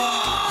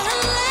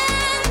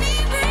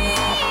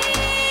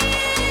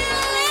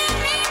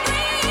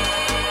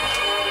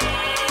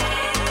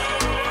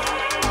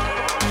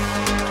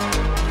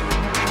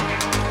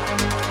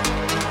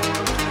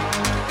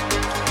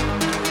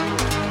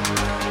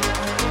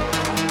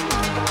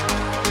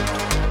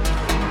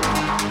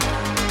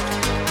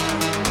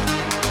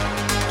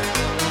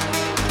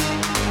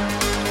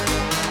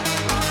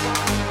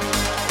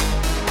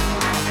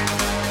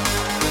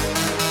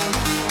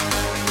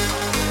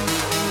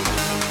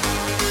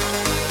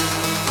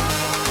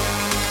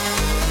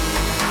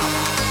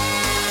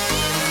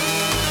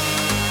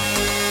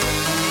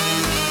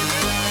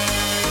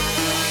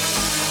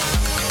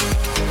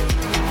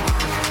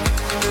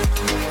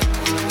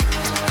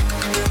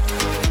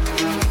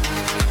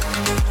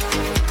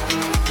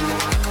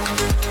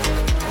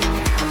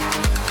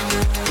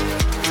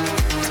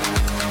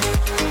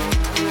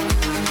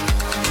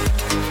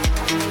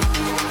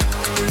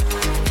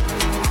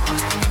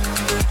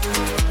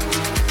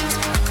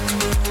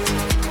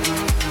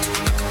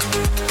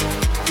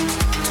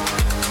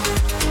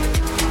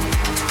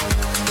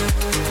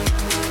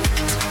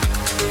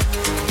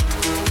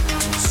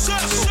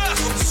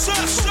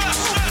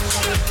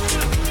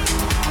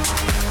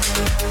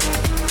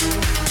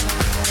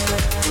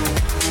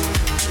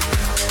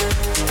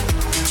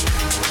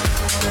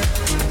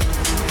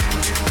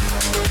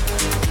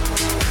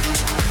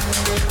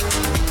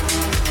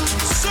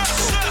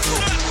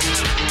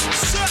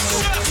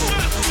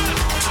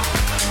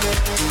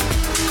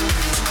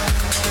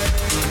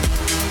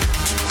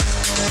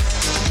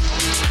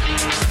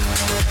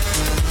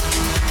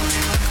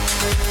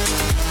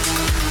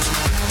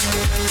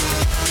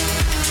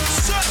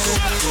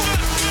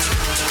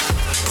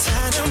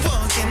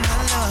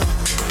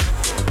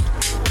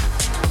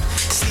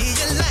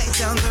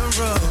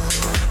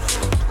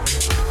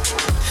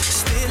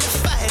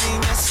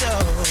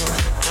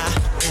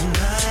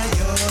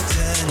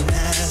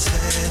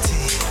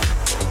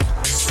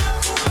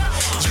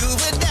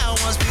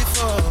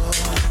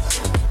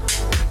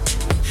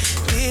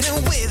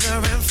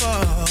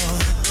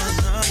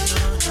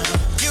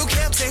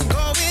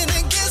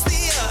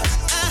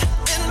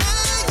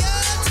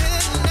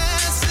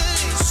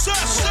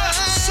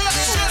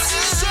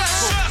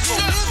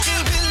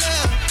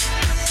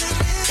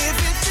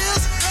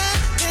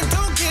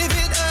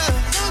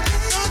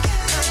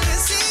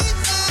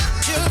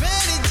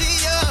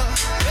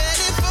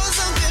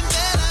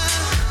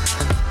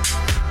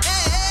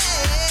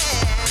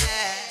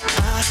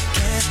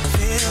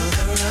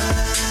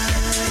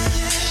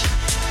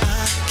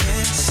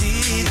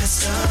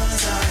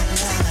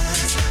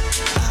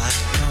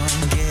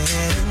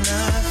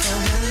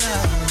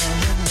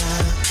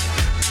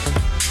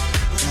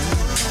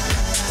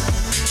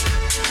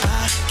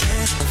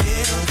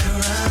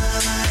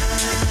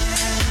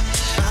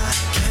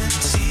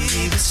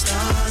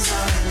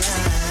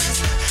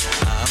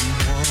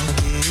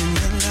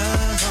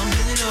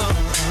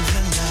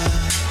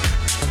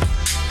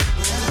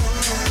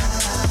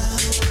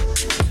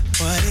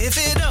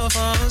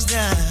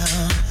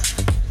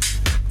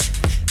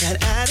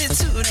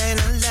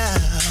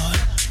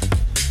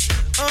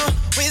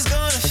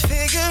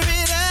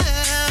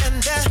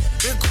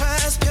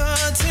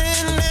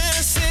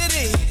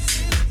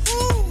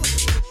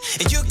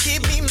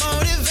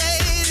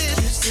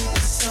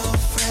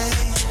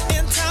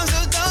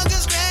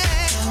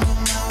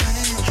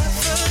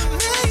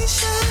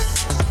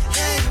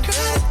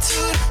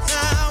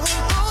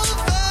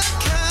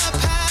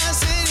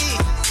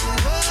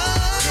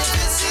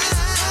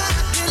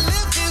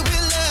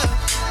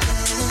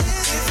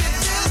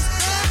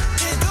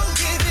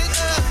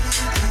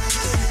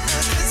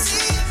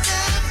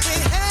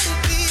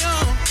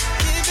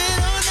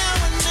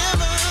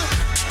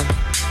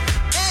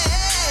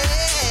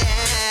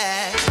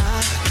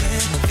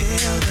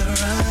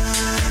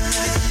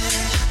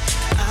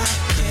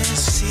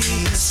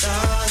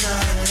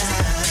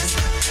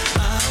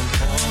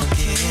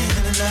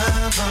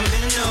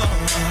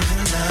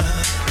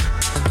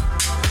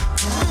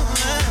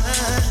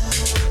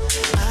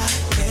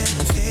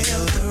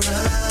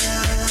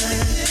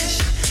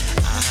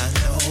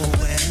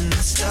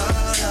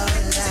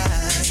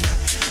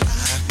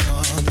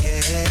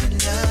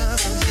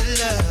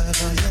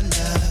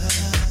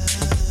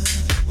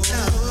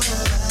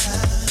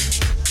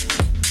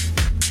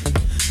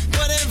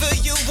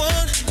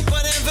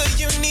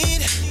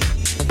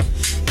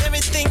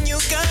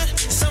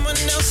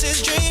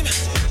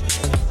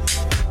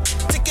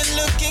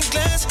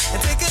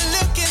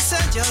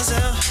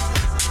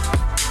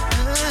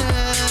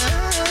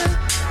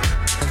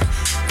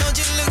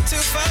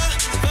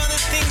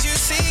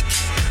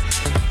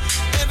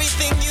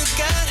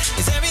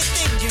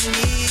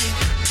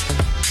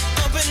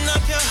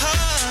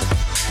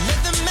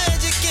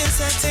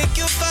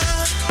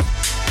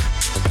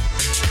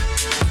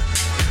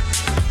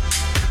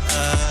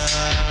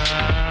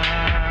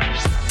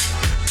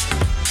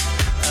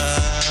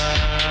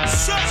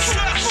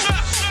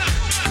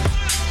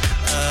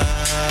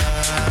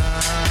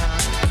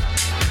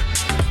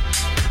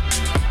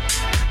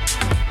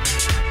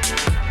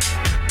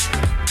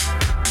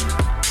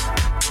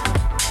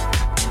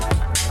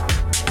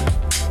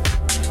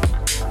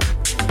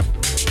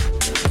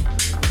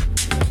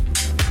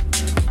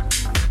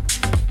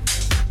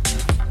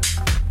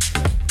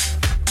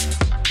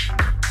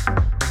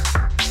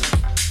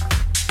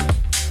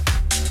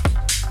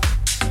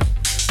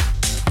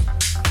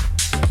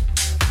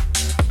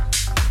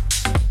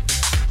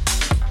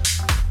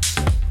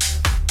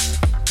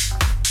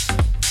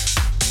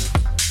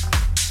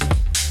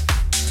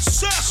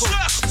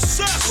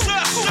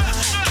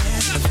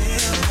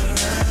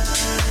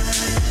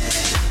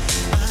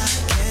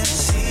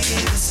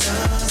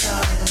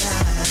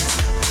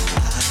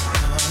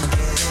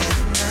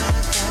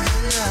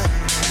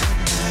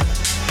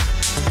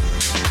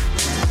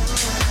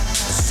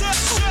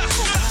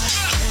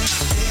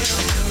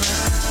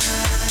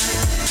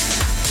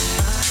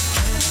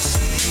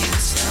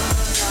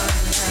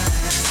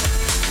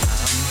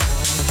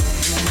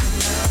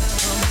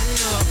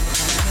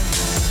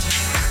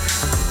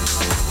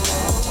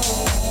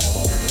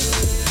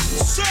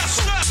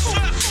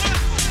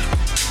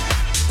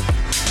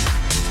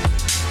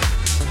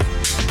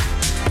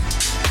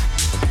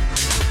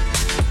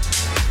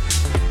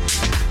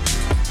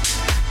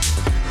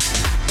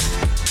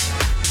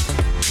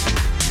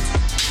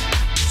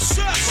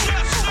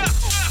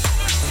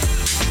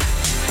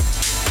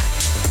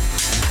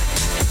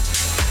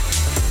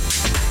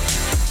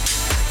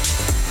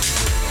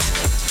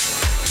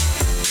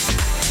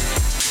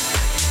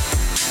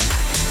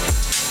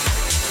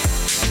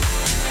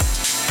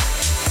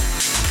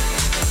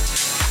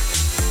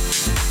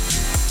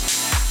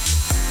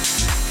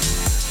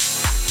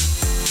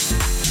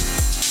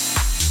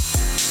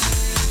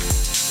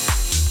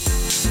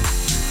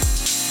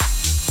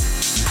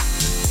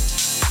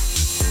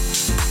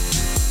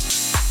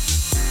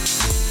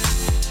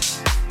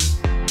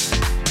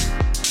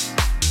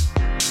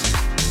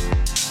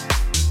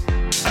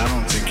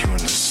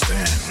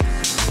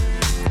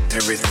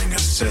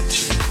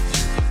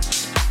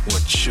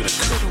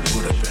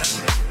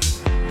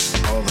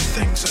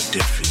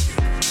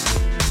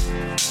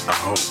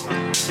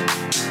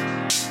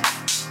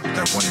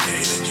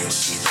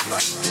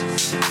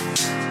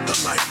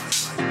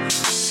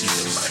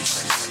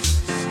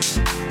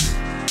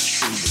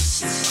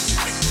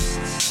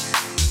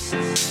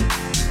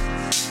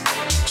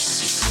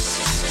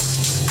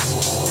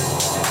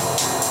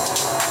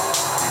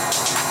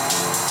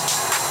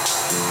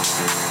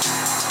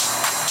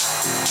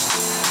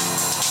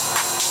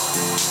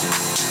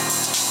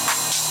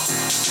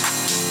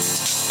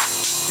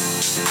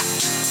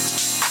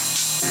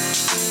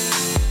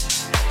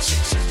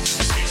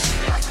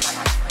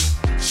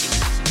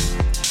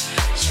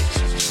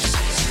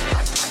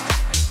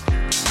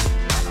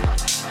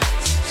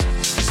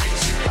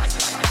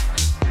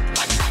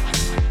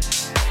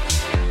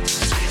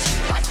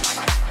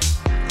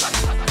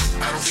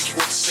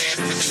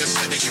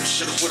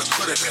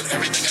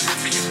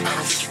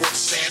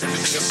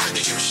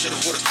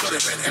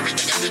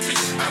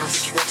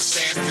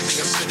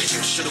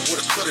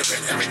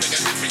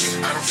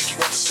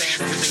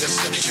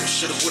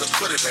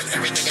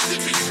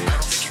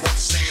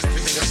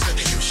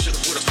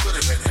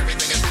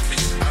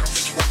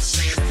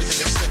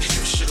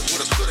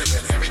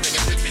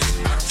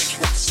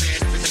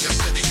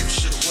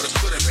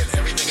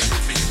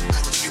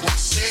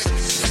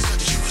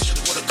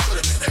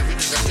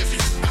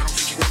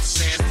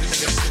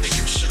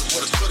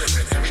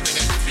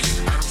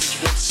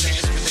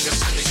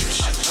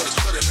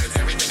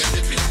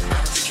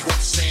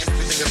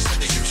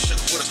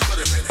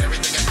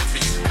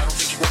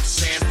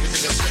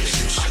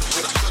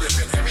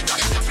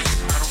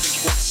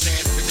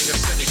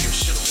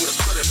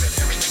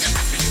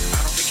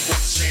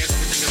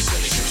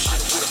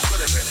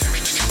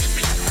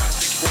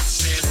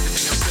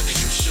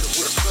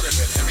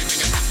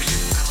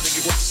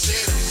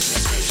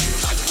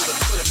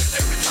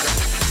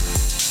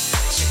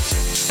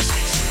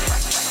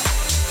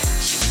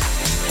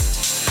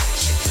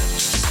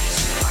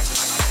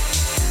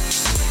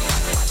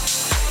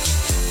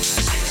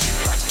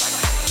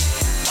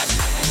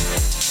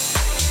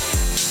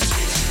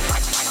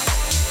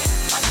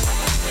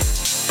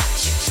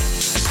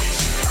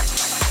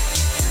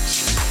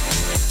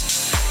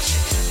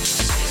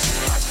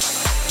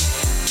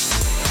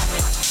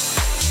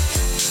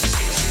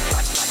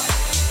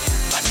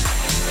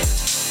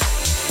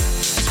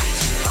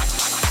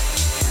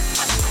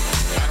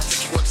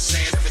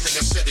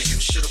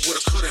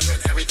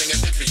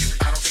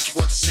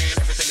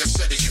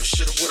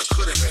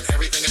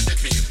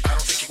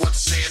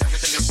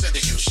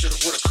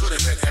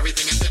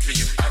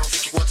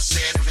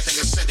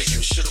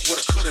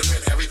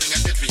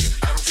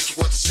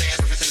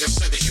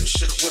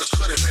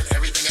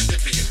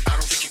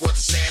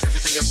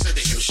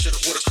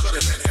 Shoulda, woulda,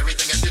 coulda been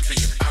everything I did for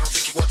you. I don't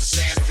think you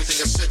understand everything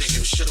I said to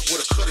you. Shoulda,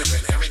 woulda, coulda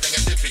been everything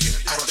I did for you.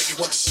 I don't think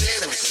you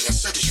understand everything I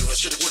said to you.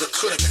 Shoulda, woulda,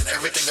 coulda been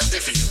everything I did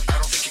for you. I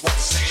don't think you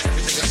understand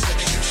everything I said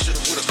to you.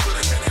 Shoulda, woulda,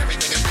 coulda been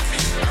everything I did for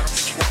you. I don't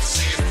think you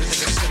understand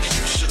everything I said to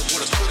you. Shoulda,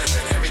 woulda, coulda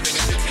been everything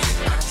I did for you.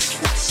 I don't think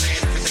you understand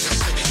everything I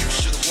said to you.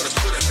 Shoulda, woulda,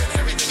 coulda been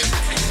everything I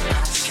did for you. I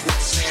don't think you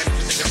understand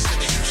everything I said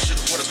to you.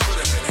 Shoulda, woulda,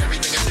 coulda been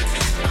everything I did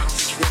for you. I don't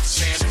think you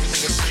understand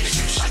everything I said to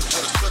you. Shoulda,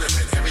 woulda, coulda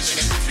been everything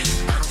I did for you.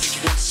 I don't think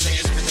you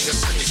understand everything I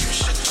said to you.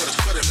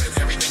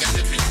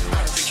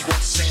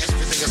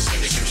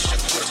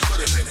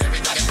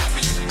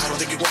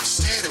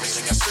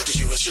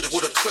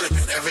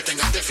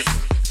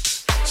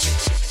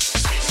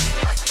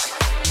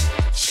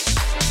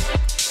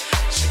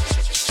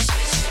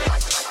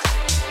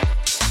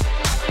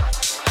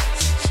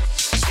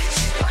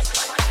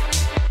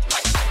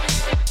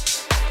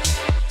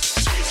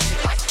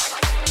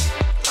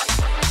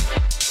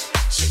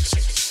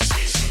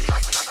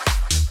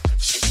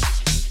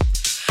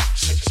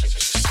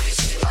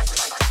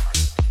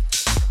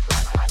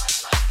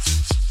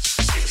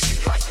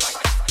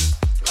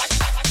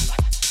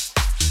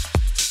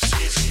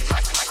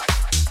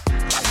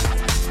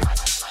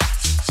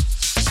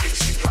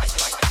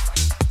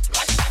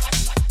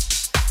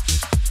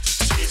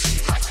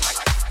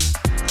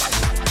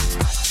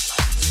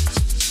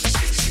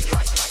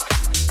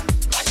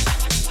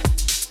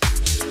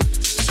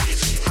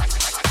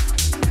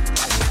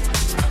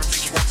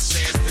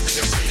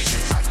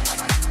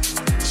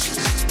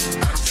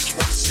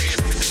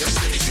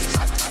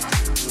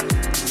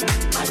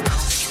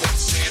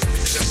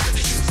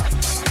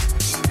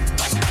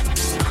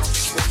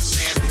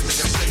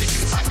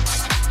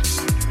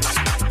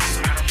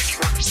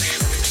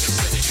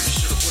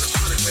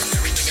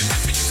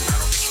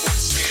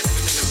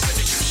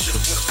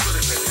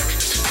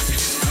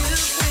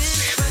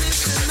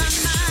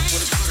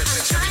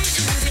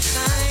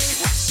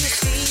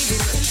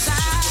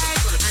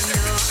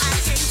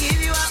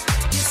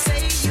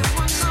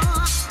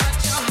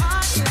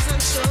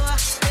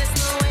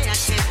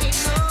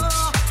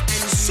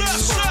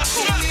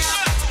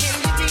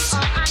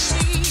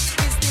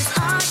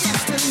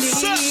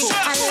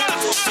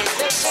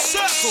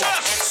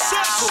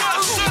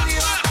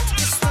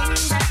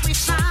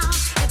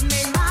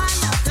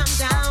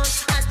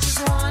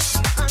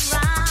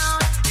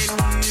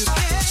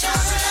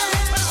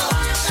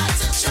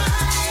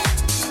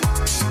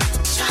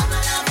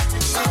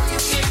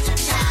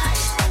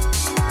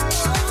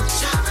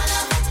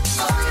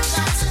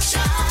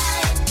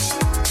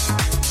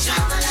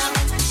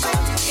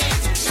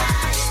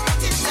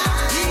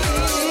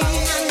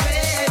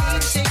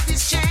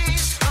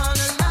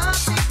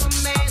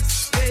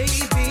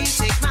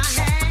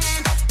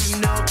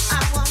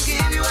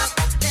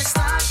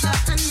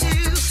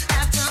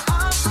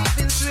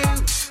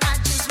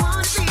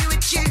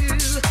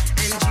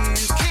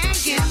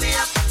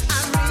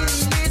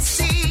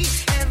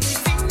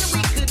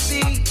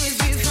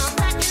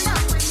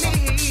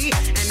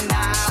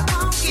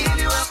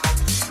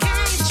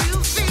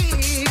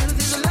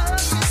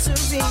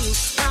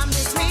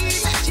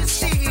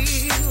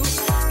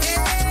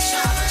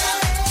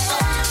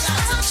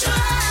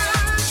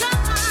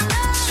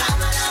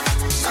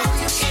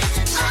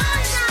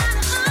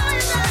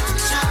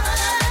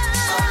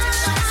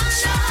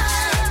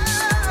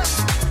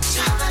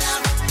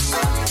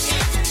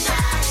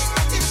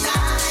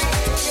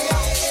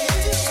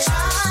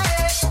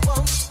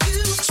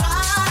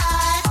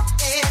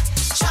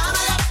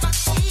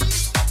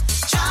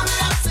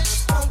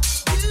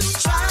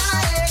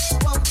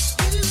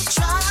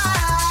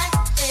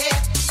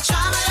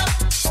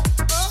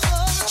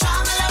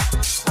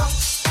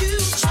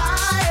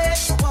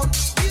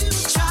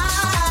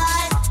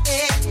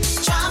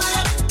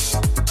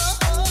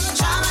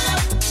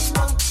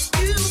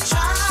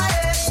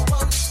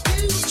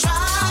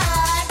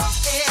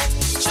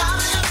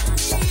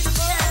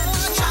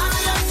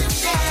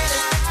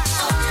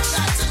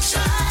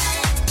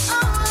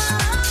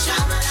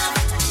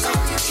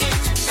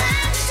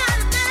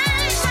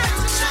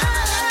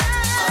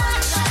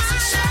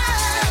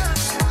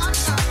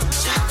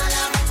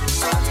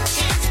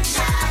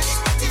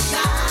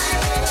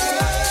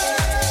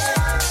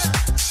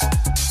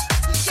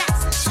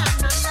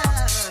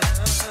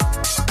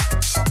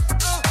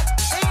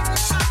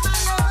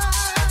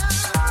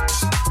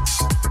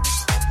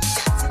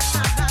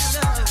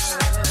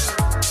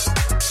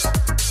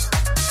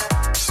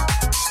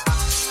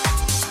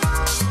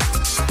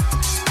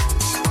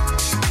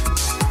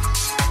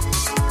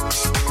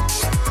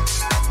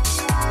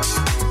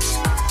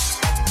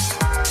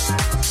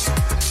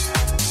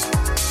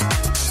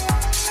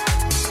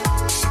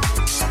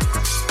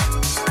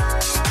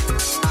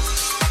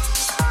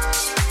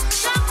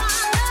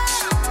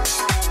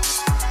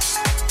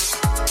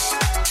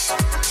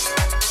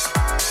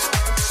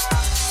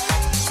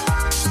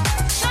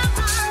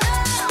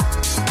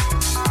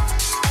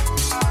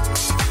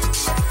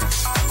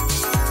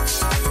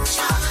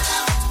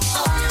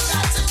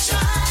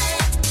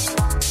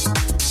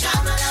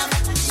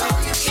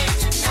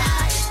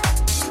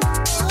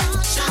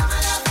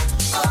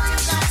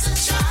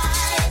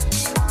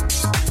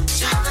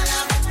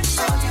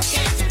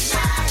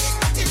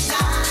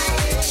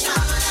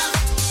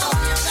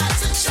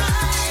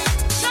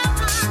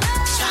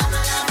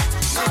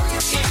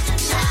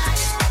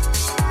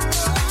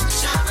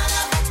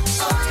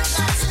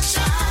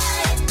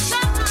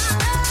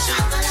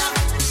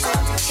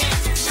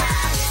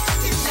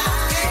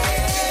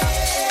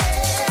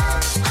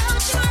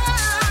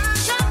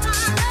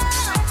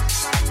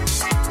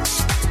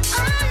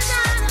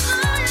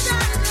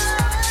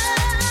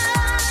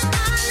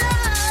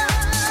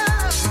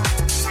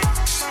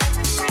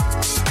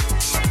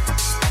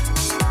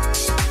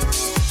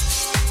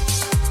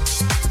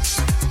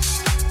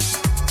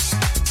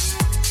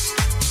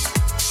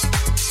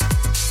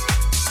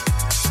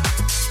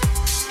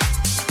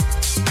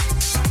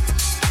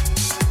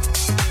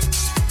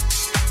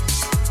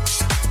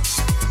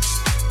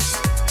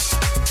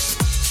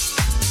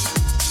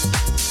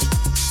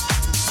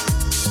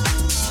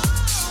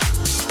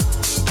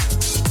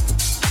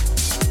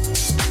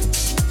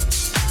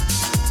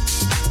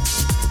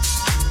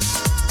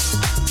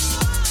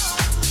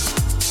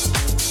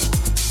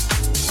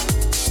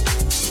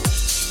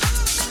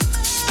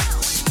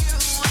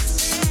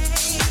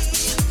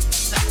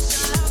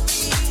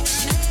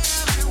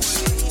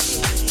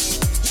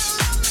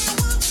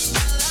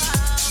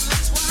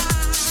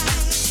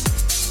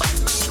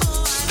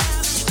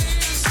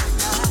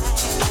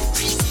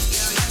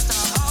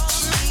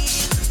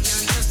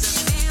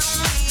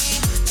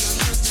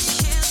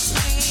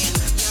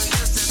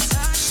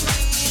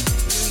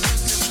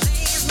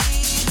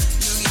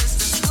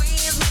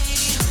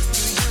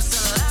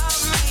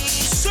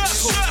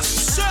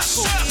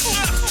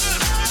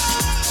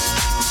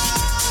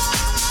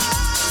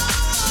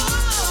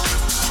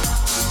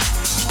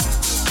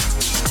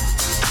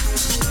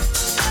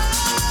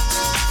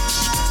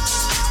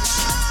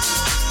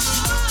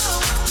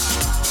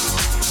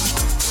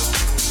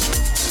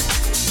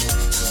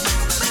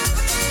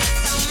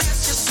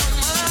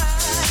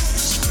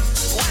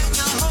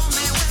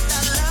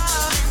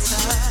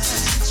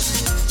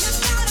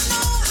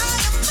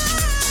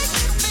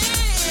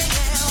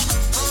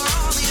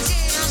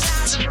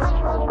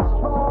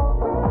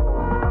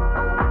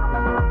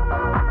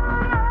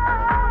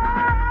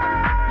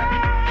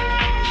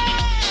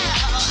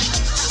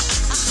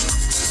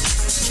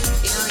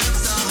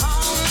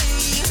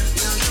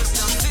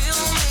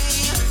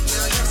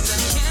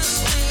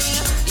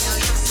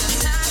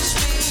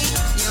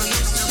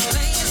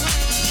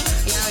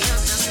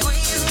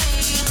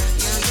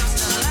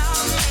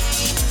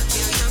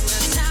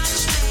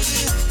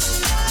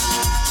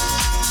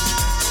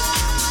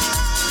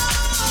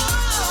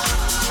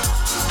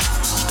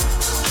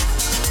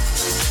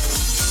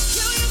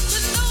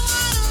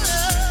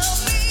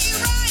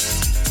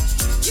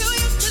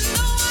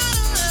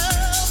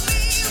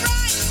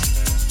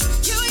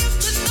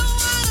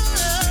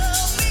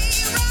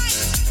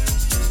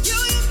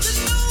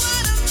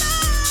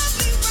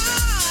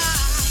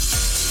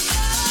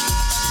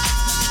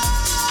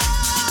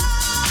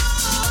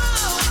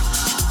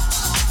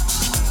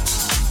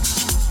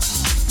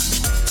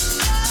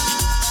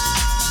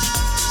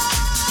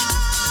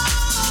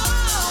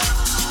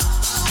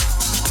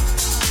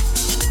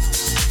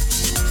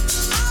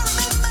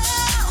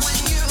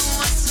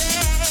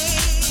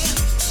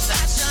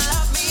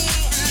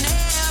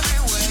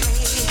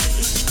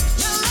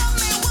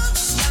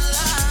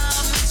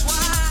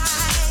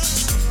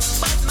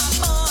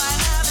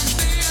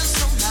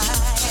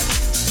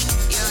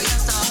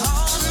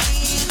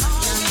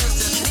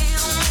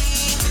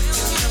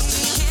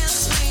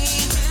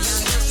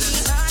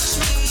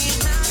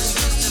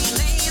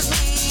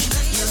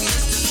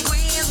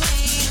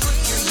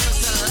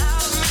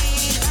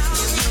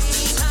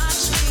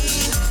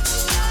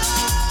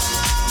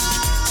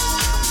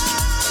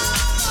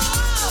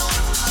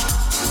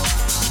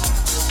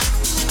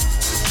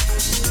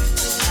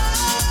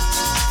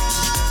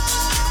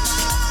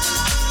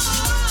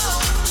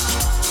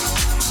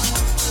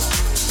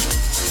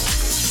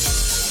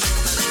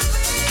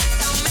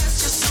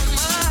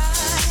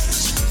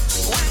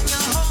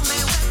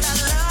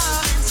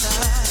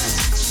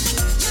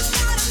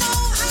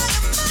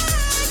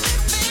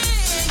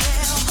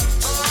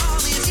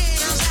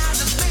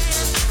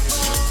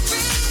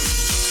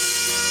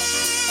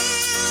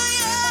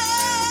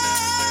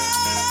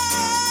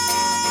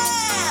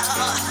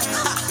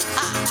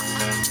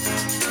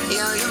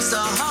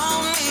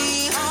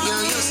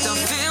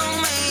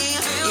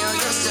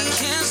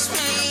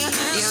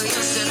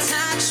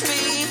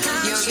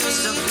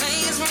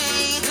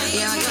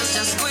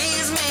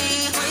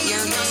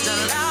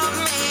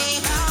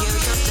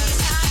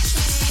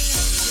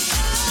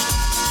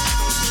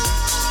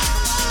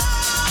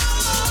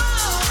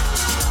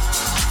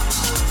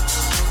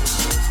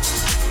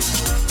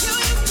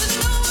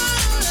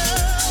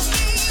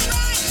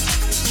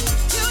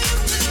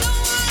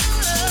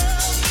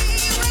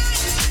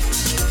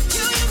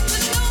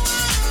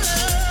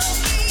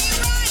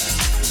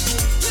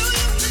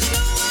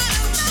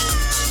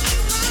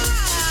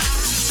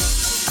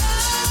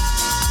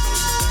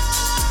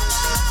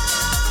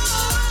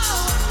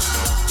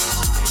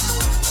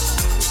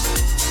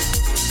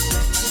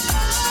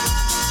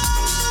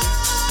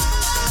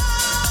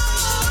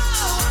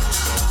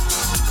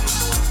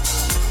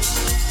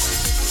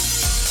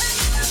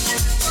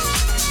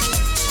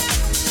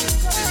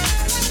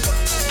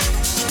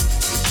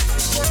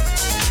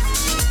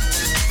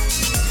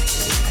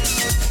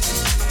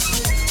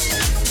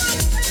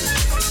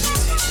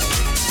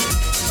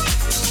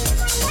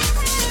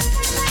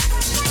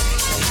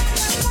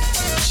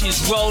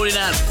 She's rolling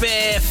out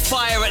bare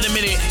fire at the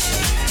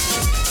minute.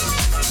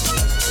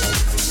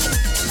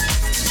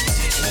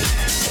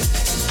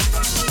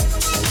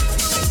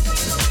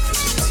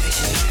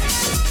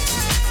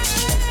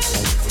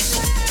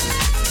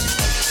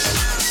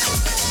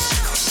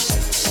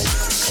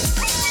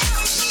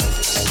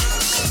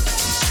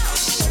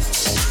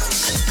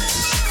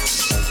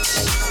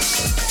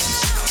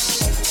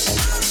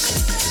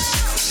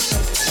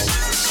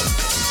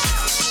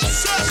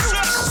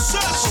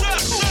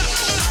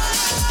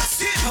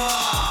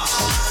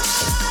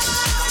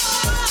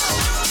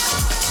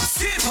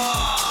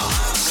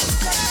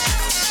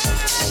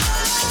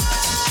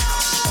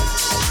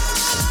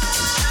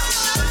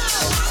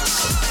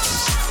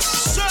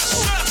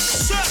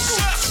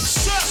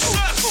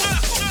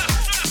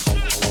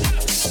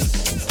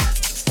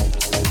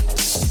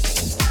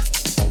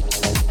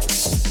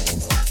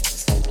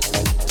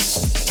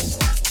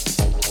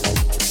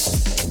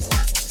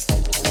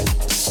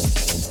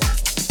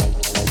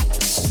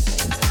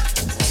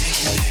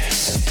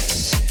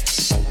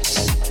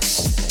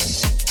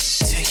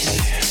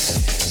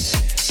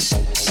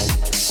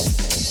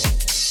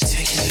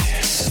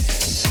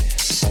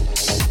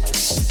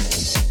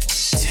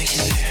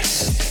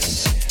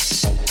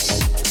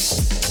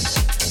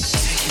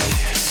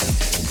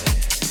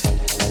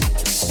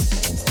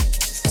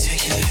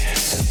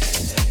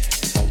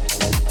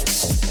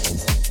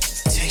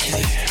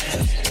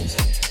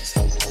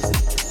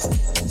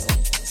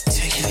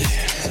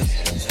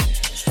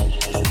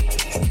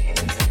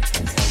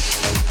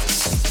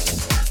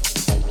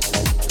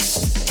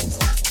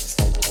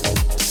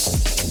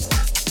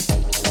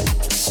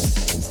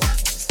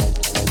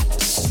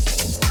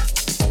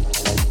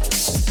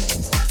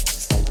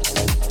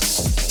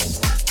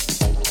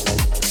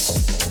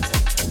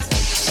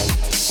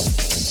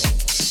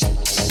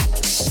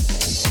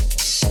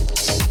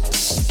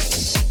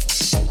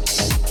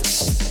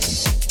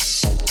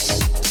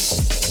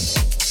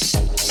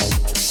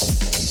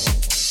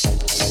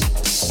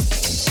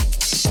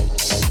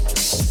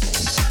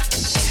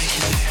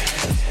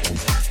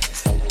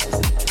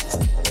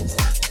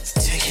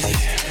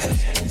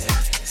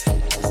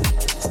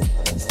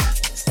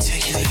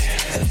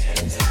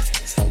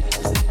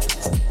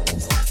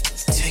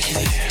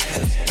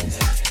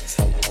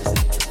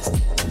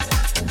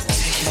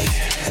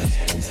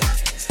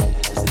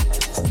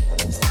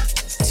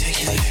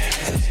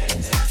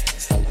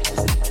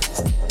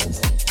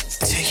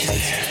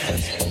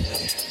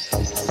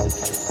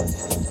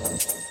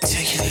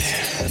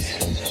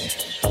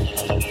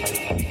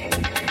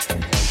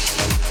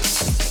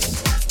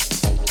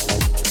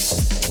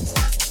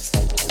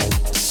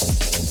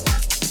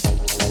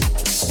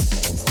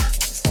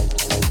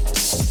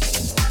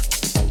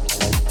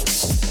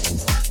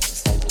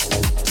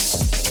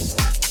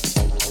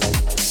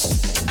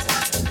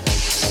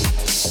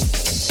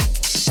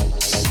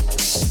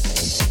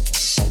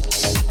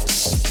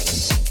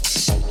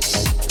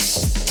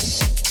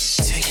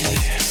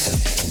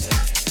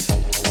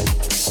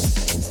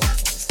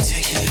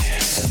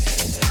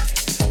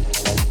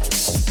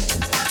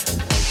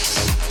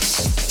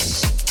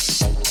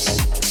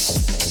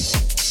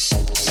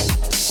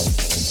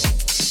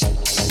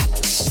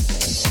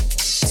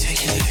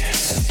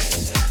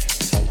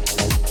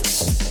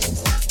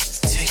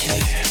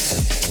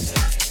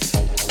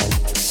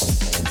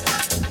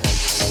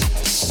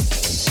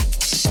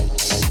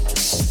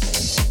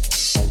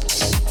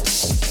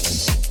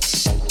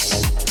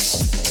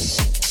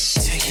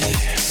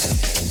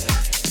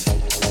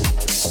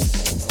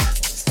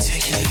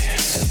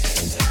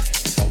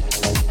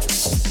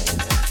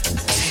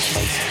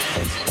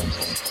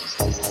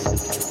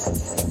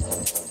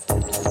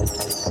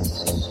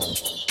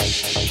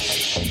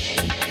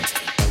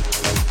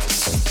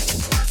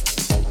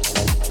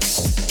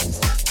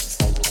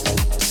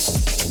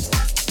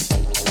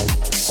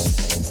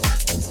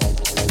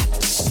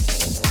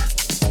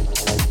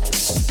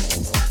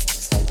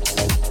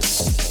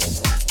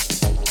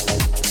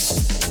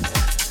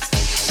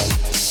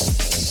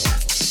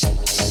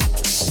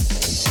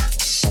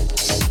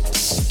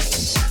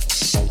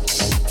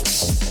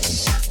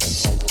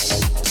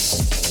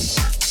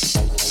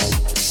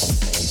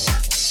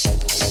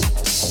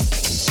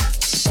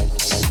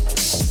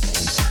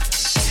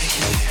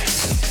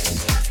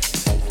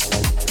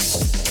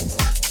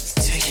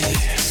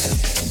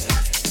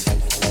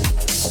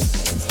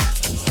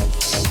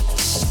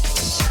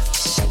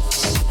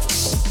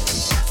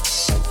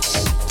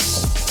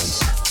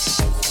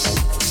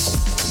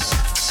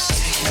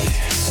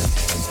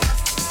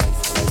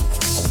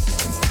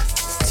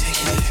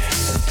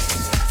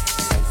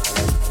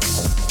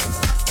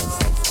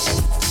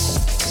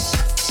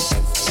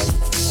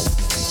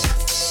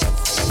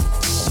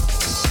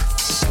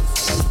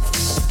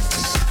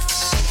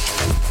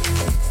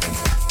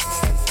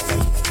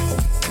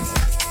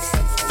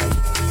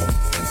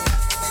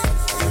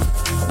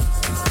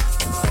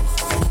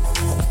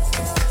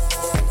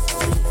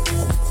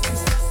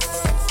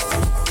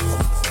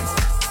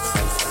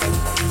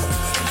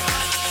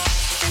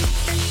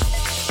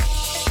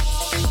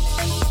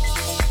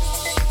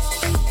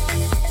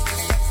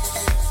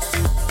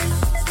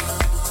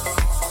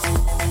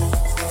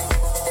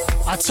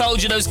 I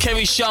told you those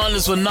Kerri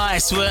Chandlers were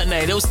nice, weren't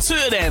they? There was two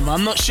of them.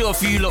 I'm not sure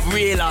if you lot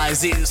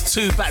realised it. It was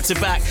two back to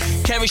back.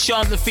 Kerri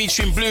Chandler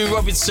featuring Bluey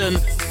Robinson,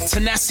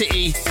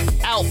 Tenacity,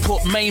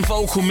 Output main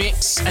vocal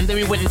mix, and then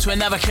we went into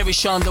another Kerri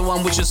Chandler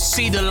one, which was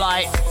See the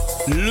Light,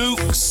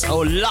 Lux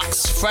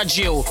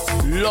Frágil,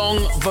 long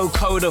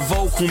vocoder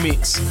vocal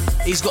mix.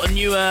 He's got a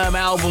new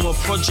album or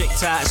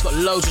project out. It's got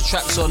loads of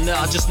tracks on there.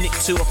 I just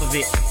nicked two off of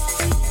it.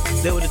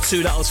 They were the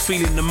two that I was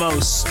feeling the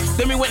most.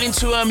 Then we went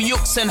into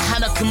Yux and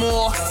Hannah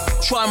Kamore,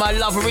 Try My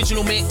Love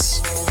original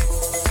mix.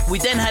 We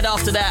then had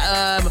after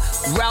that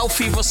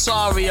Ralphie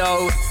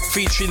Rosario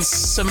featuring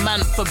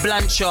Samantha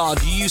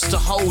Blanchard, You Used to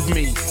Hold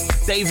Me,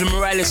 David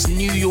Morales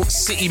New York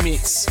City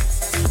mix.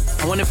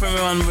 I wonder if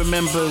everyone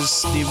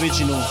remembers the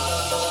original,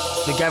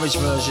 the garage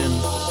version.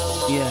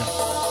 Yeah,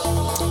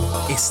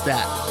 it's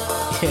that.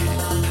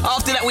 Yeah.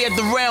 After that we had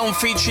The Realm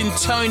featuring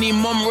Tony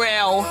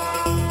Monreal,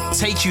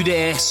 Take You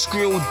There,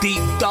 Skrill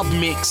Deep dub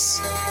mix.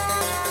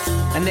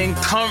 And then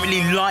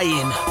currently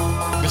lying,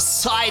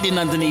 residing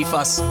underneath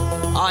us,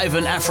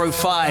 Ivan Afro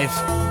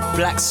 5,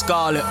 Black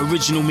Scarlet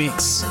original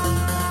mix.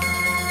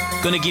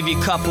 Gonna give you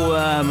a couple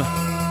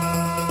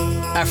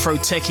Afro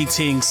techie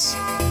things.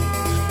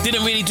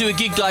 Didn't really do a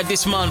gig guide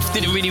this month,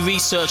 didn't really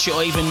research it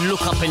or even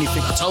look up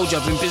anything. I told you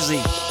I've been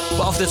busy.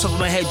 But off the top of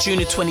my head, June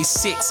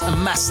 26th, a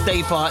mass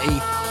day party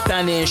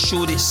down there in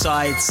Shoreditch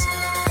sides.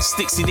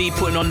 Stixy D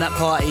putting on that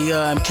party.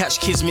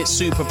 Catch Kismet,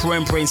 Super,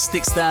 Perempore and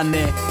Sticks down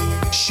there.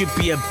 Should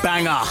be a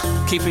banger.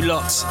 Keep it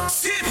locked.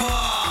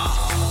 Tippa!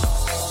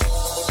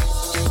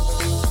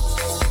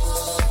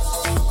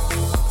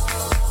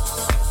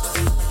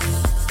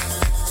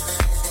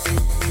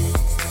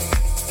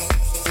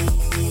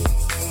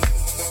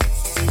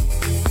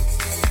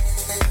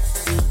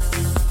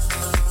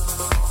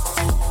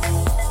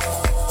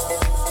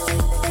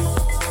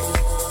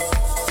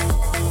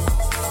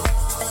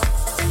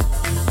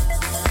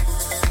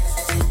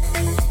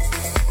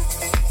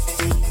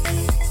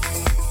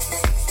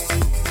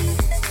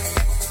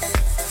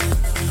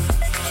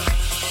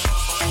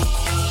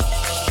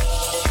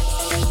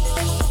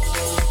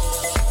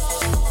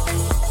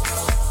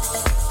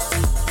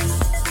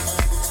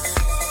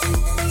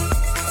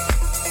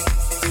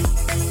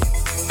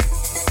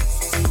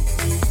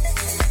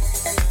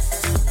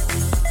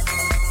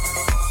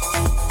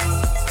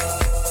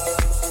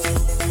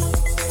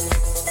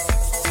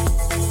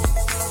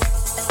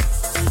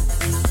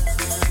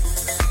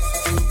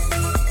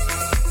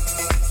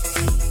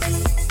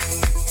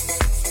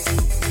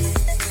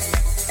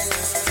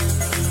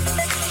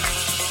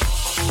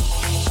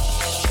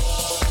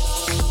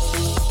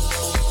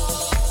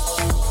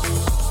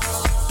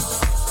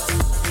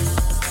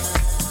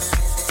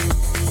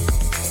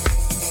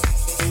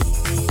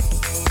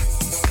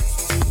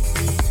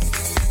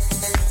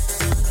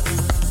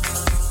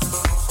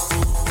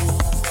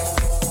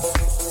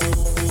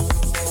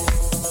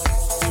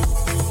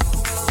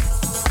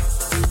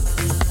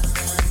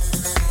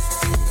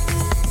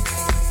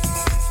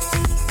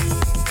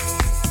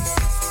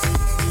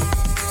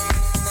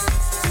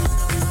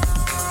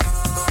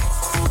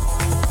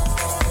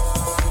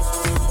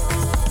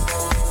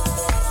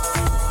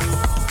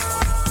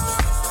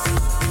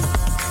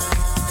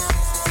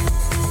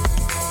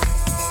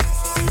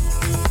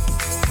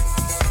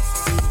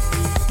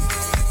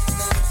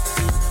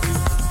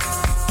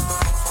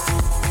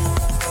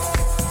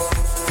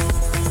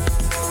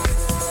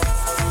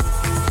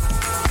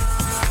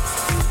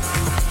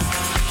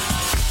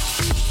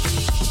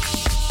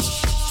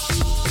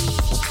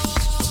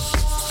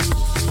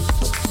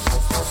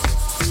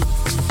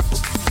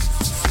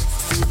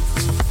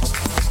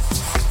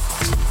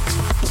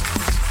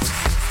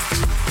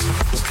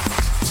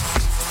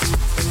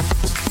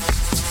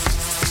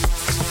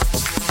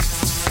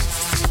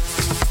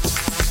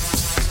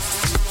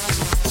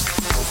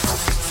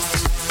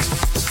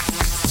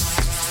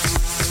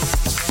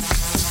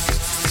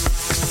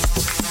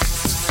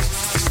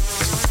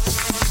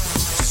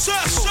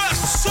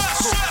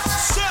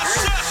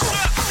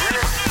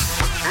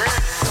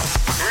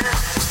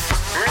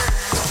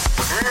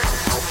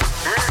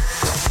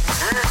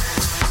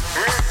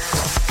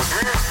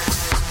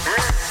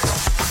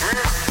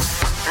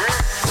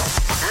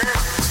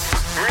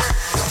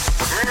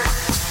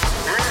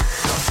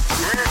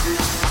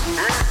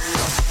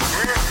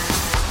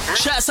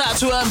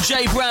 To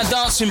J Brown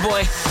Dancing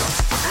Boy,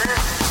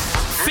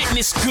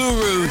 Fitness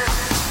Guru,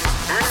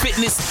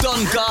 Fitness Don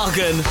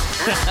Gargan.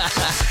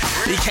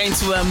 He came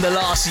to the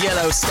last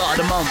Yellow start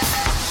of the month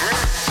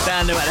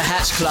down there at the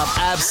Hatch Club.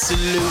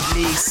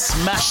 Absolutely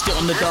smashed it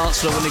on the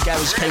dance floor when the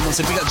garage came on.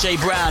 So big up J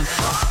Brown.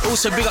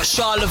 Also big up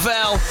Charles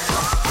Lavelle.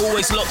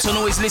 Always locked on,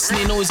 always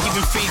listening, always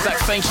giving feedback.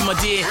 Thank you, my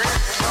dear.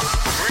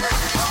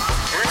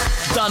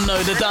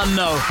 Dunno, the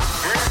Dunno.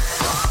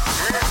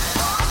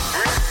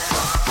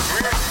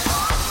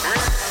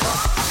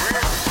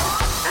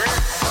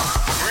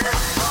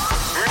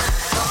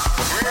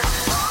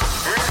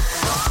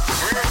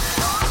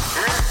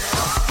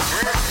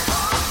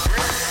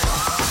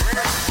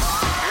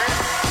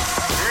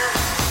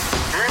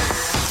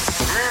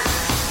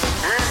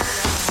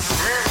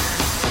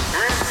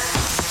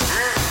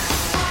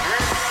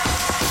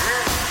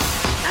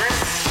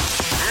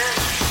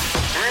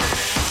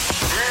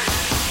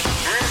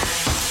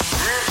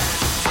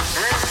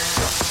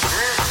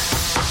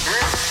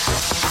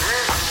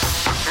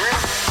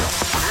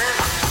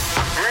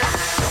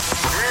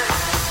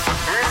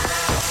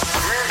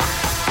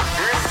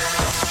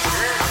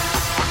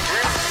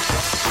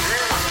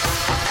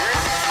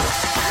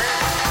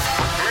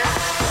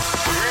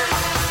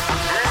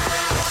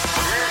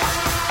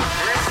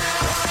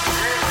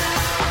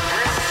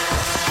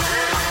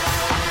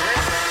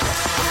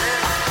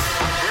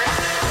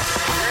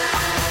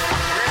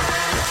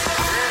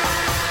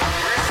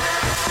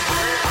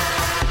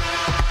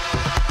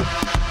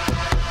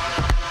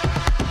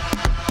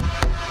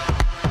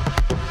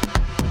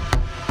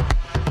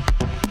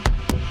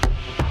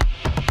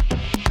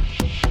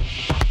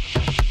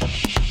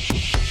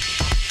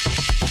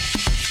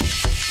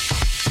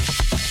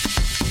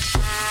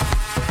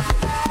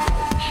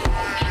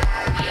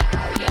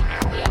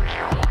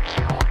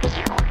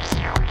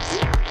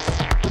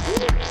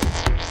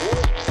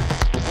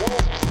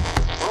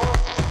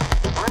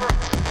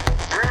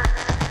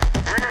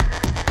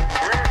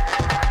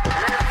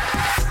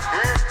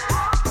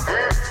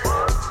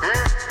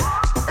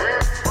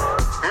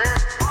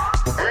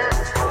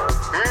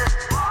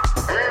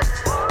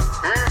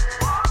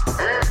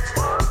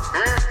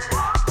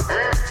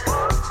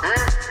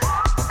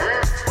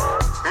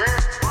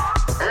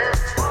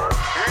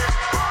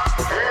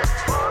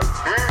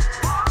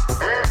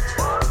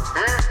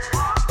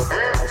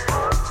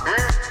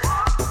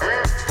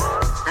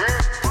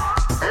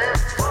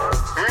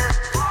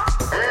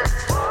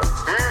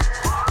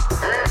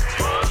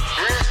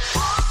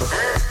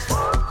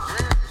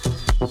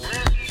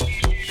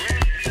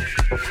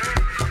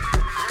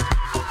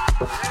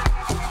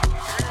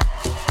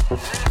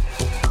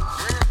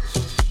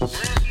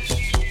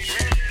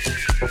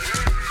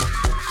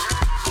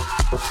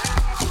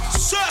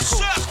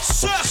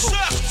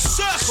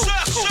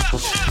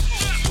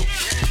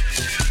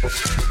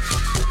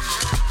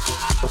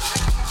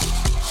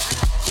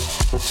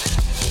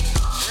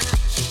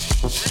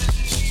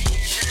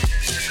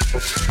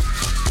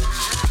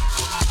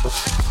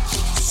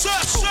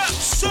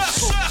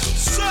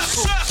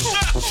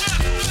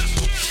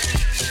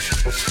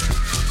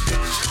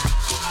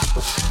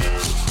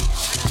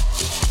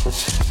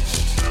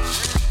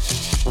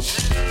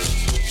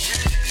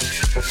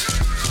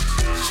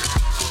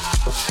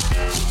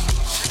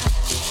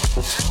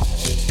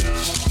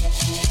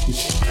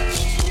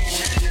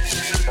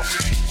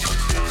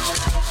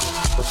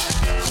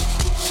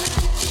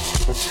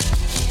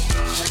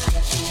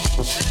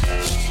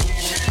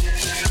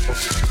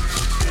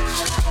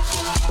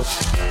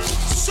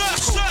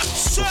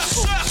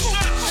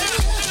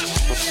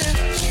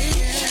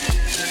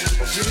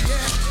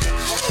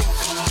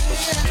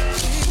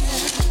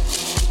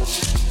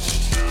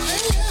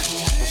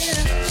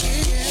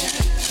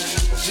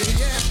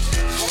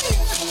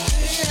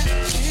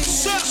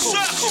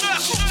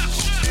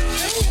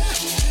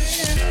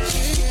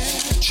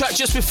 Track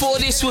just before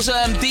this was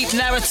Deep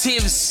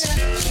Narratives,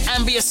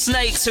 Ambient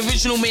Snakes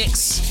original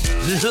mix.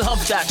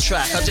 Love that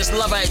track. I just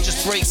love how it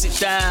just breaks it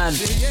down.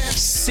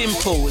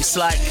 Simple. It's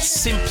like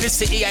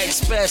simplicity at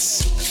its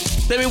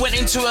best. Then we went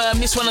into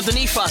this one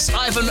underneath us,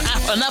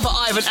 another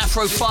Ivan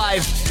Afro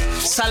 5,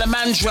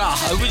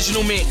 Salamandra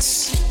original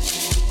mix.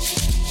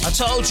 I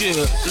told you,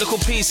 little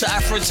piece of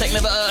Afro tech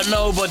never hurt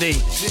nobody.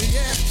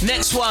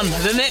 Next one,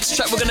 the next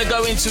track we're gonna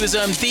go into is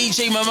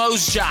DJ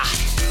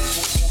Mimosja.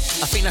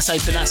 I think that's how you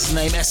pronounce his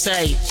name,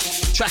 SA.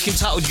 Track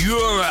entitled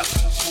Europe.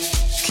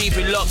 Keep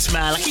it locked,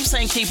 man. I keep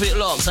saying keep it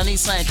locked. I need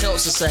something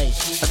else to say.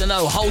 I don't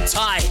know, hold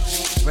tight.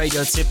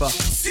 Radio Tippa.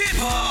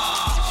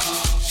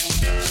 Tippa!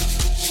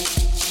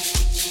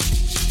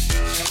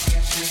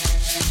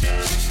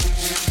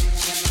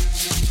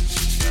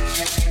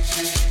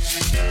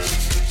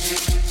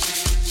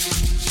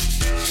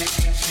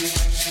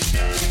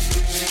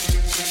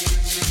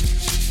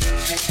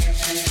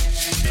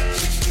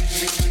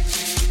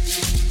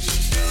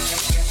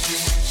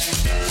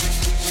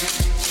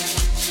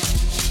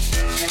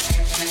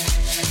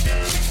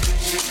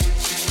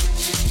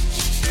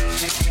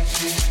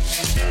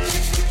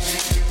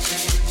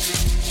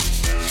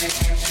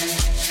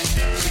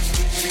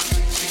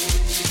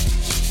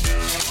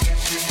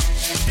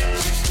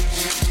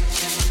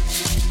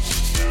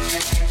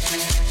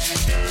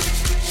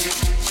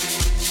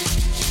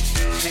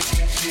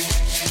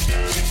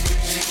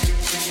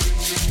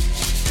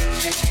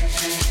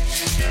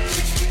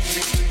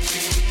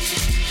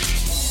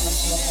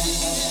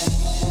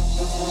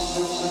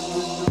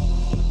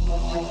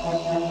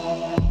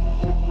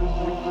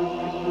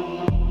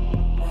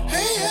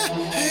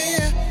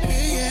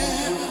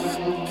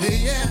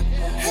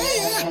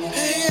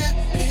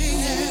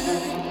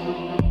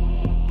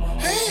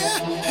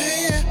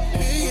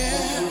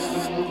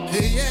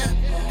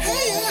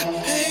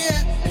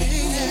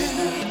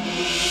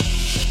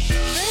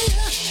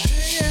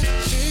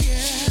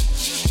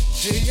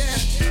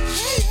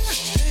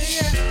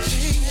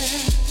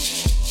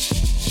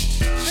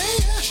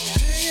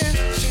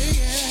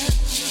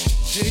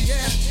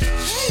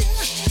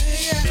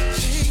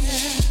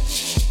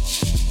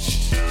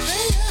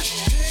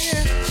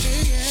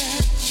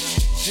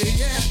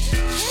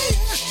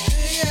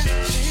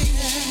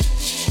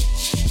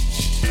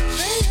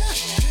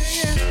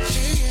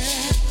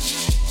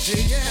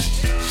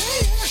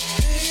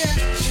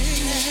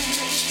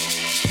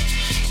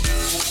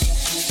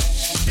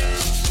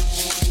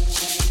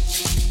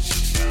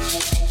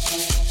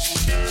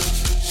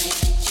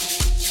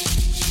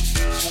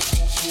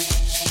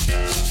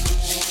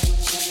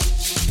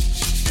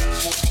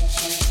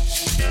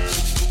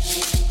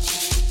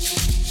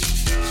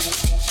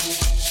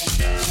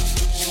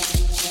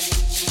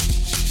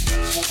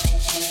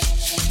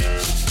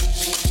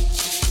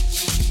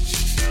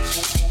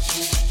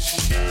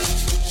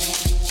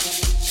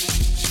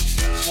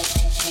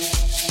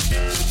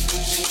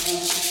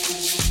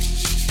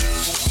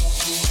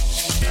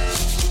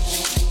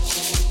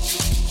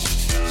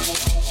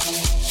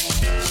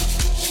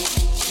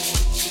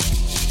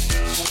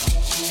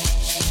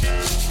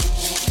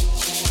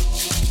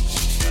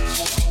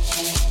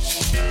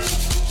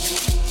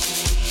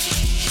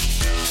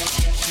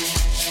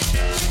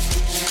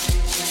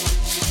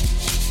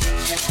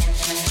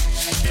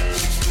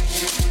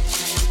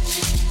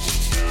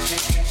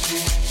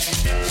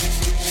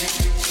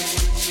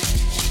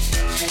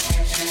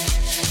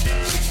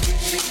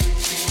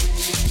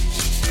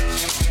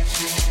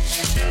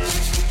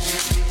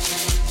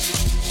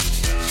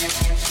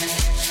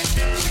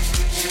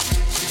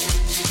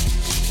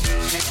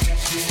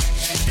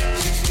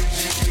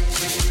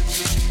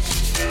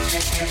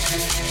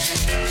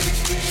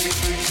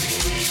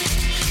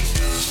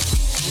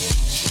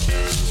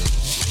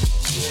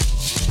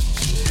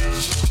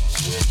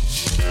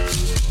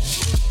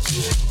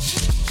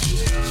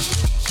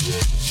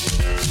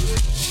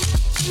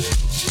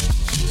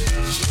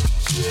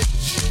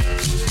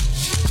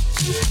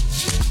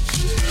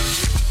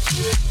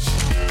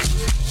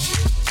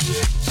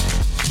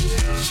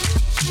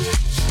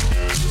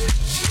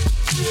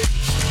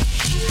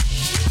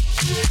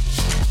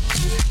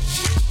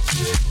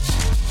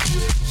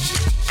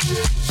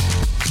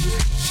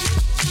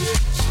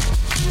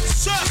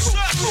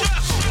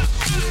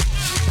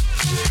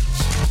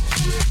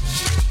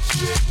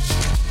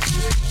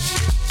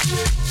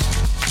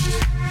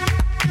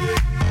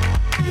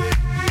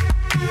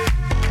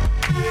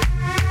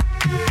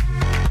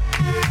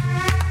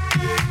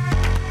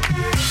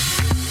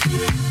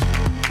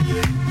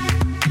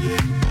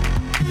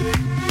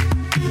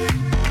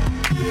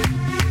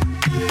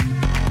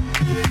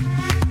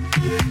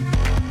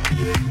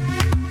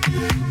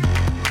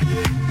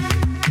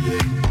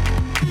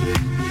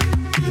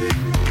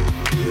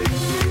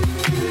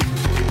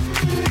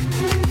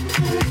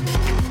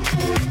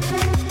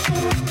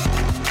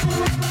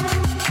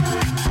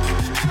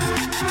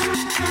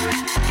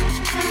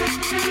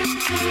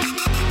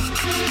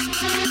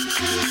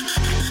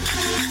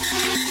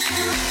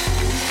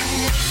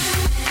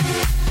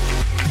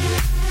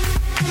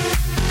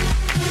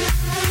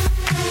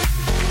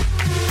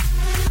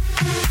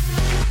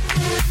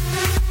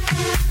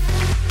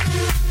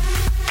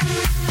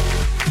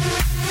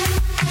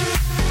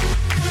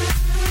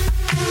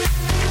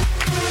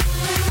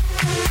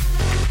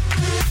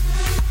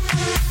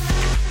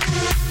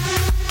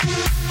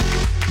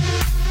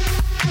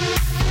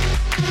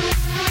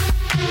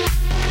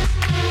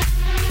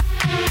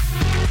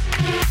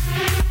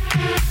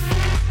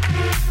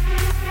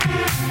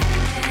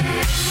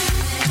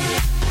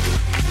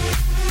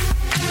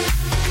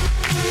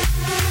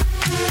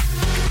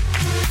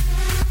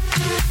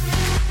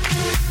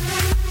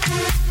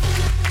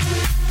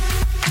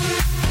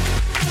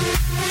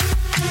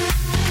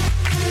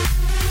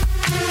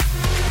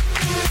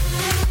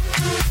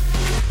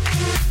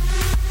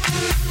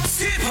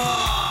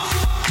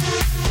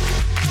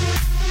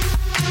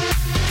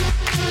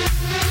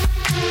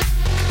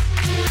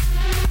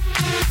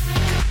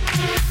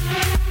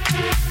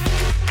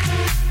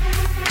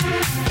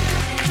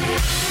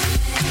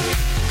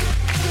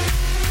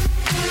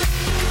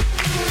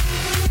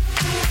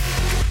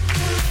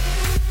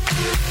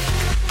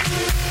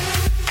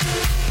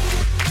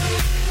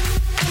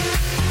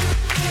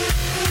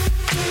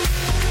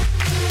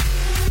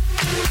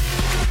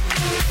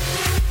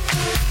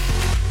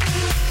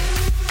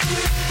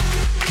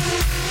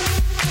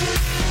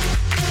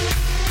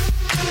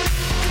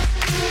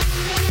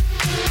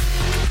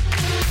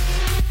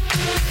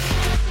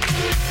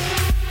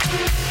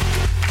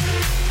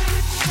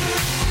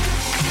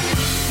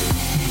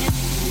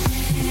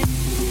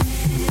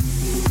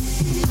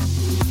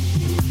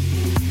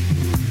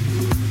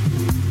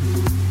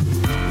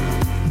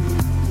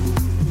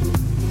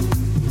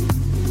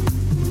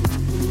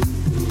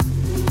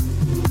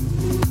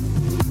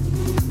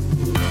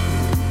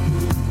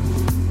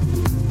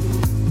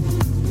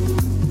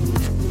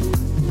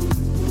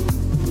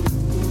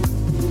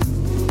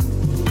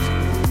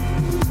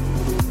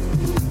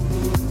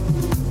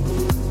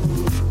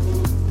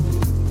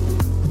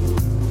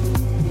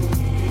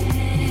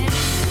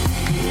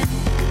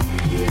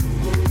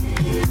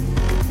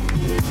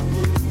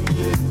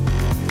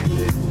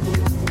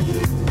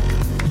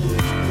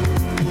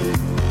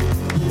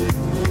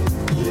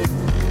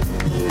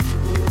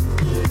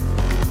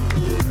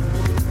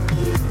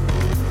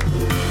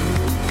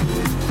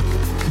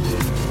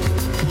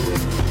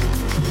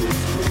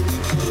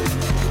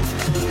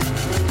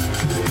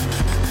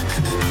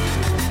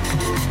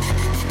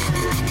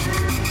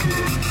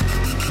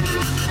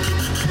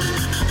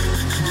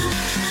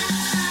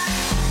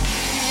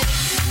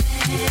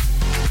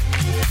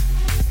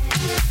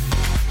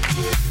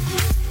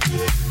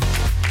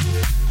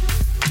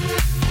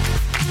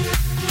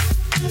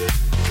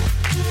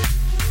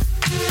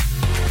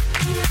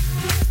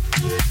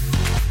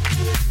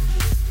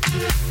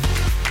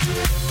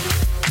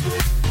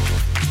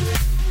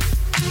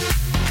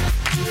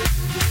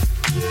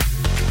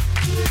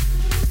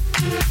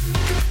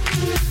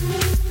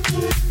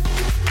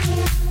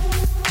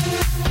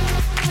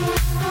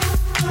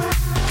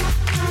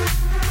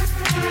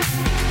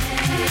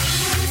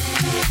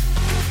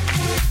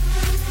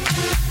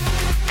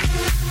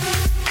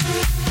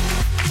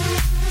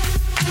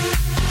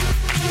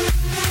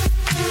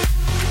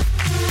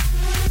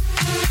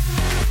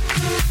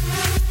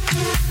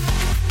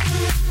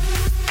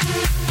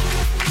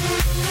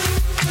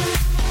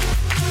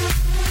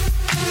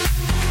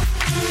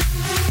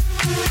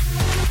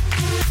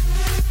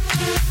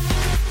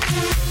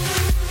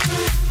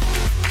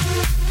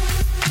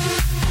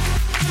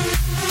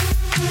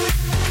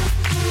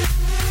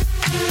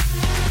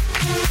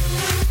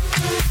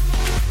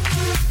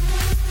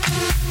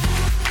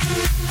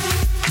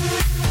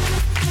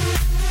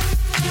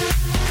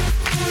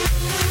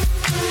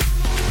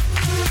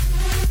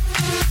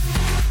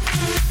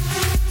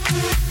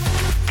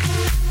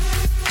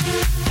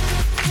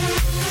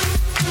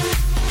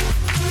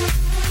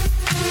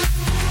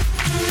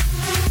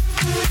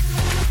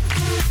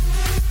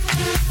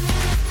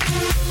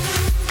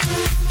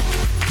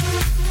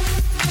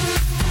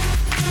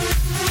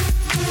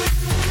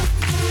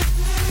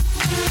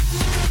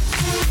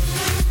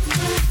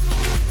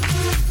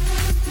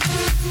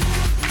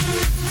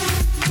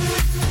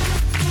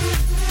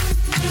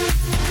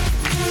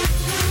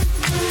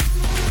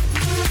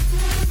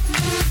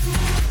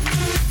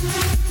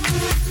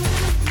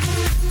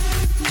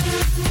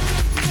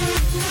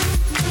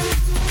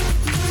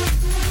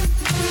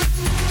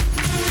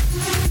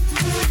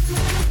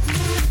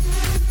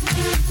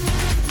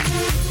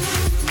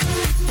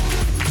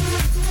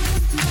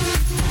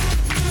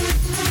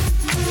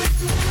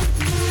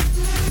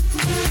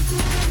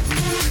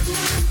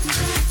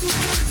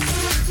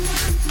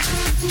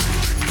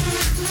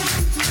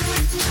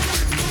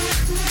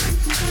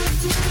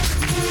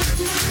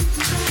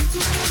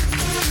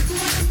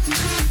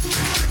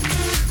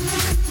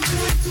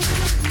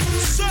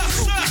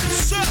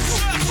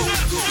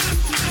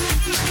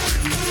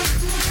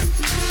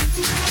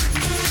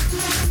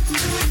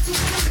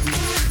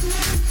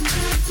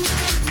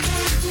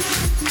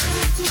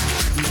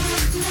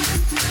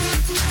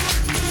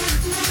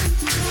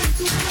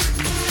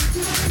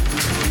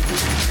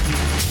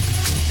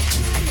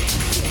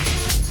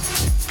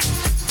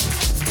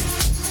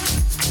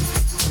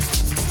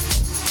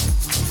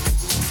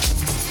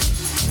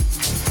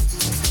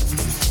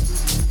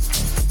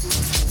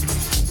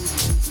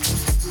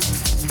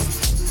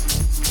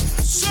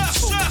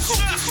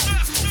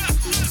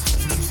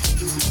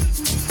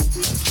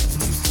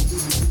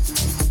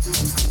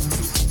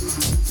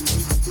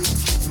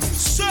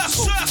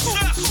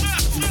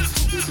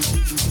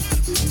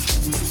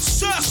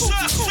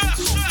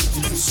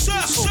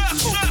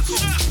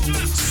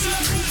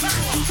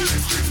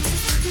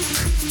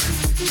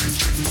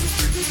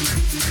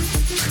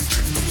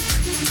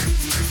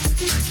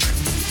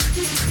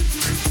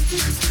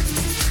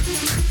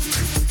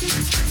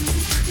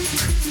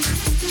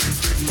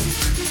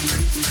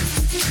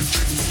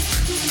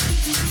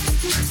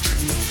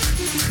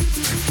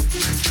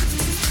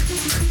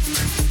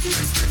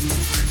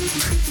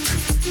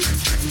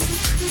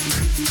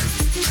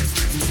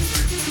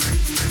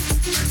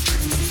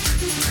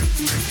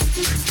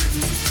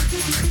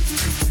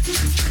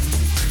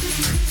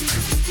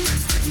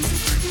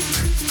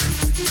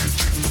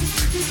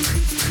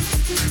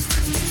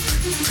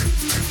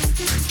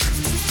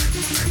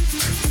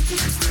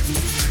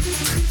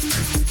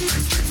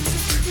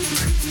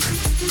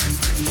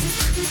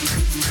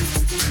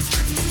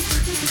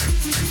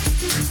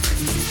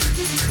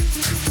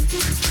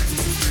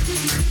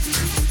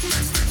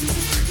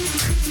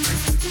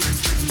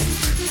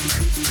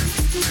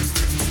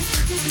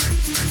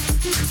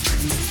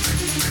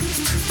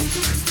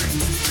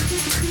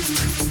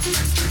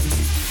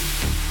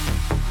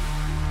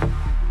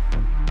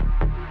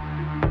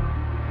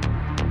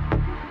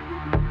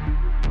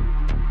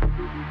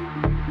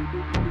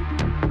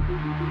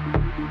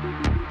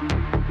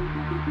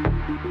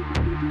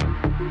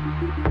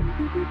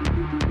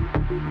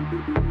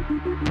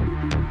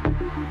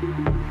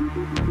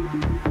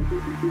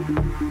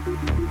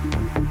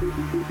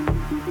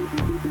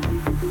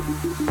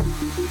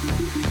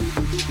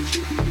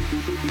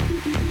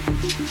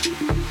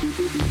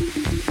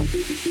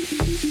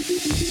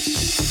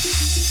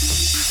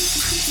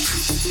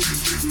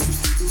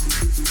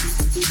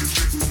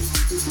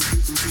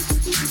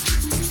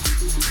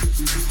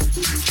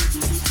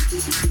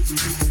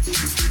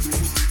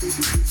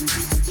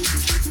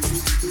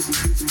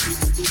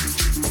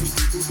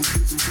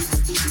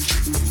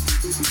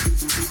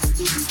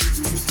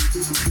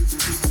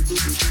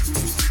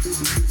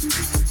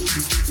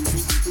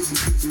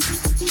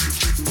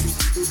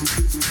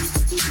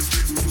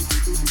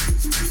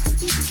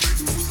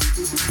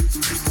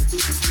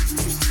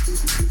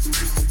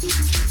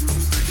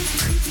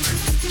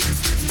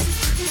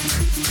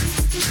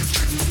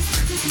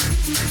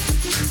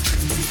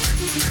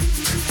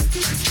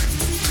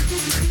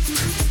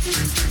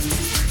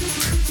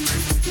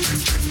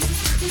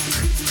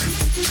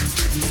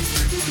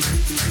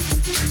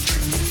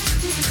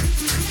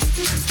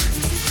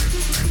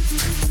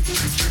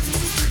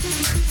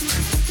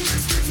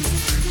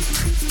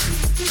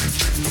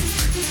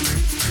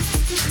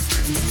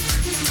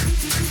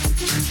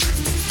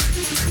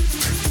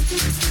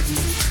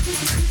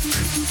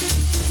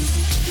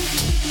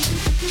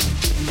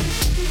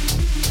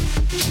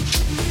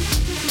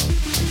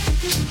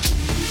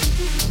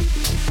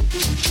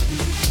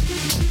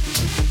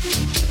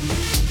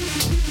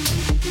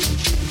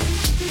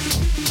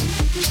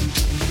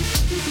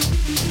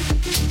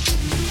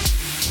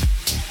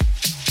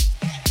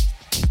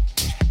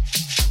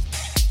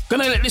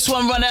 Gonna let this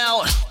one run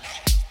out.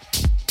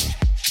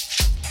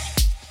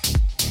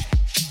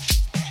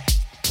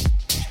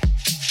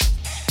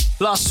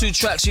 Last two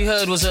tracks you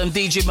heard was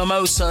DJ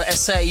Mimosa,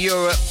 SA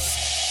Europe,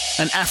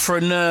 and Afro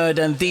Nerd,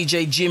 and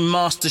DJ Jim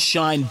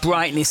Mastershine,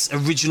 Brightness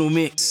original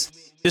mix.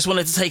 Just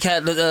wanted to take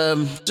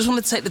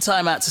the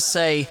time out to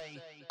say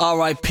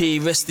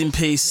R.I.P. Rest in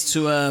peace to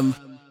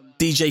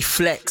DJ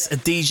Flex, a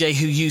DJ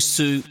who used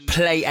to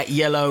play at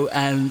Yellow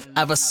and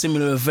other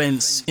similar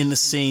events in the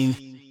scene.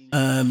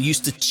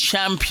 Used to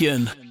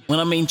champion, when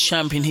I mean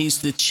champion, he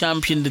used to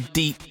champion the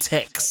deep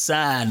tech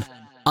sound,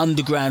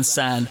 underground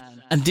sound,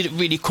 and didn't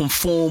really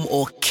conform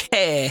or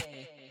care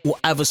what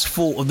others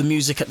thought of the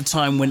music at the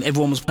time when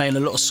everyone was playing a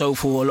lot of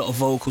soulful, a lot of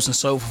vocals and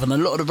so forth, and a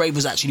lot of the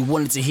ravers actually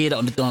wanted to hear that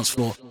on the dance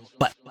floor.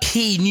 But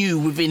he knew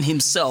within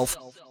himself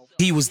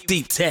he was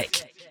deep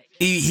tech.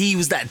 He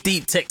was that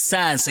deep tech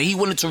sound, so he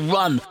wanted to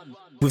run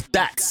with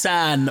that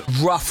sound,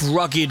 rough,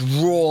 rugged,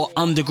 raw,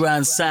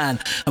 underground sound.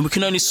 And we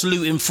can only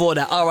salute him for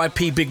that.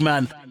 R.I.P. big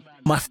man.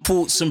 My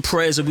thoughts and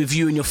prayers are with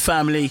you and your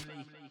family.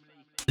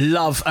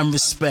 Love and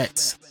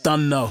respect.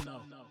 Done know.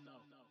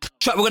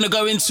 Track we're going to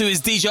go into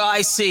is DJ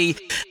IC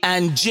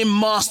and Jim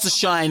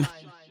Mastershine.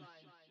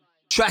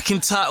 Track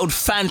entitled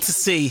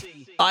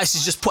Fantasy. Ice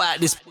has just put out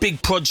this big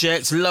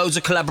project, loads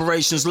of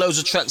collaborations, loads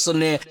of tracks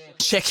on there.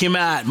 Check him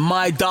out.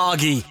 My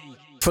doggy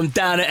from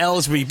down at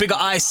Ellsbury. Big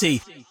up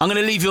Icy. I'm going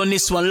to leave you on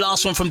this one.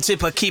 Last one from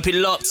Tippa. Keep it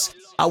locked.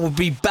 I will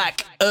be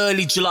back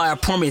early July. I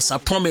promise.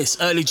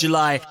 Early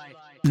July.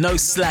 No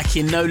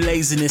slacking, no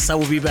laziness. I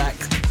will be back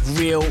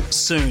real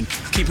soon.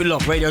 Keep it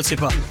locked. Radio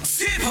Tippa.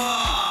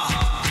 Tippa!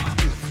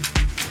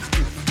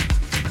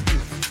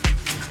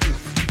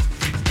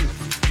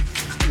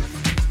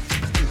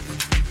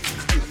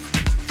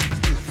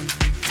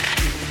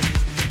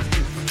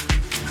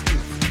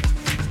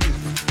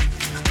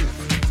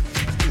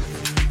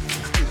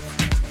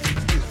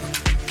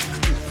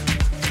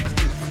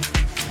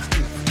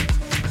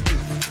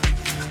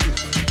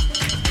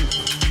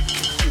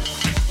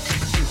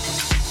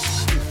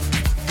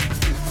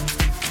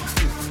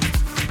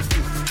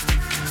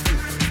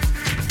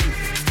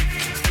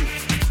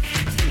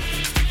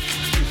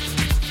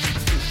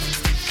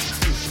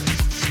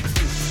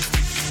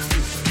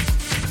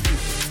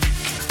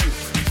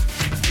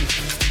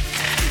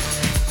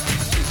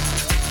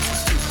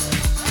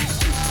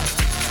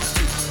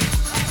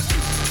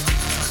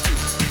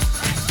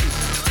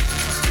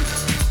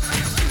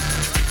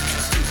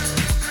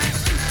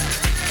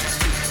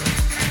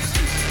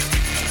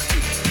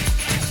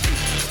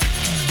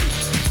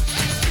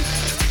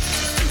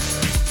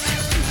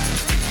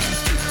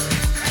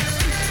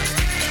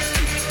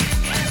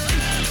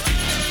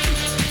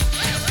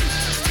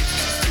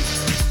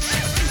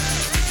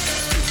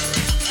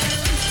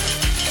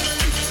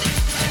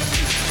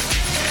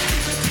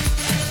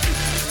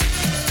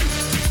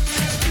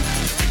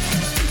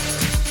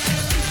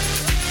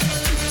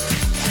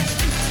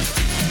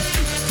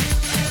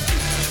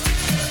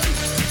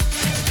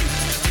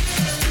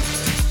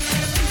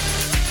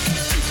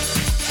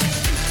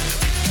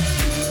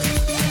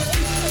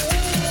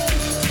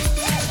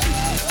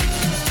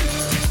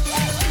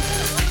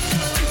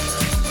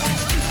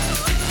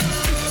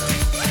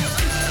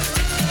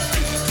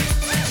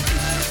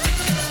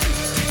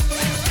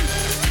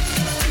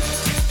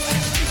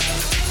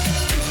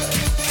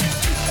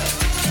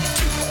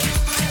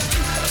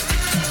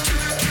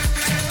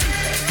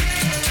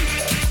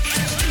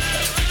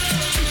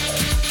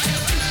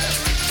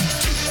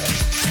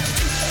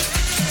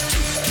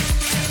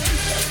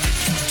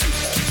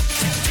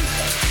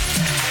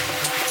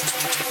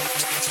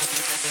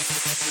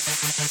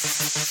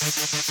 The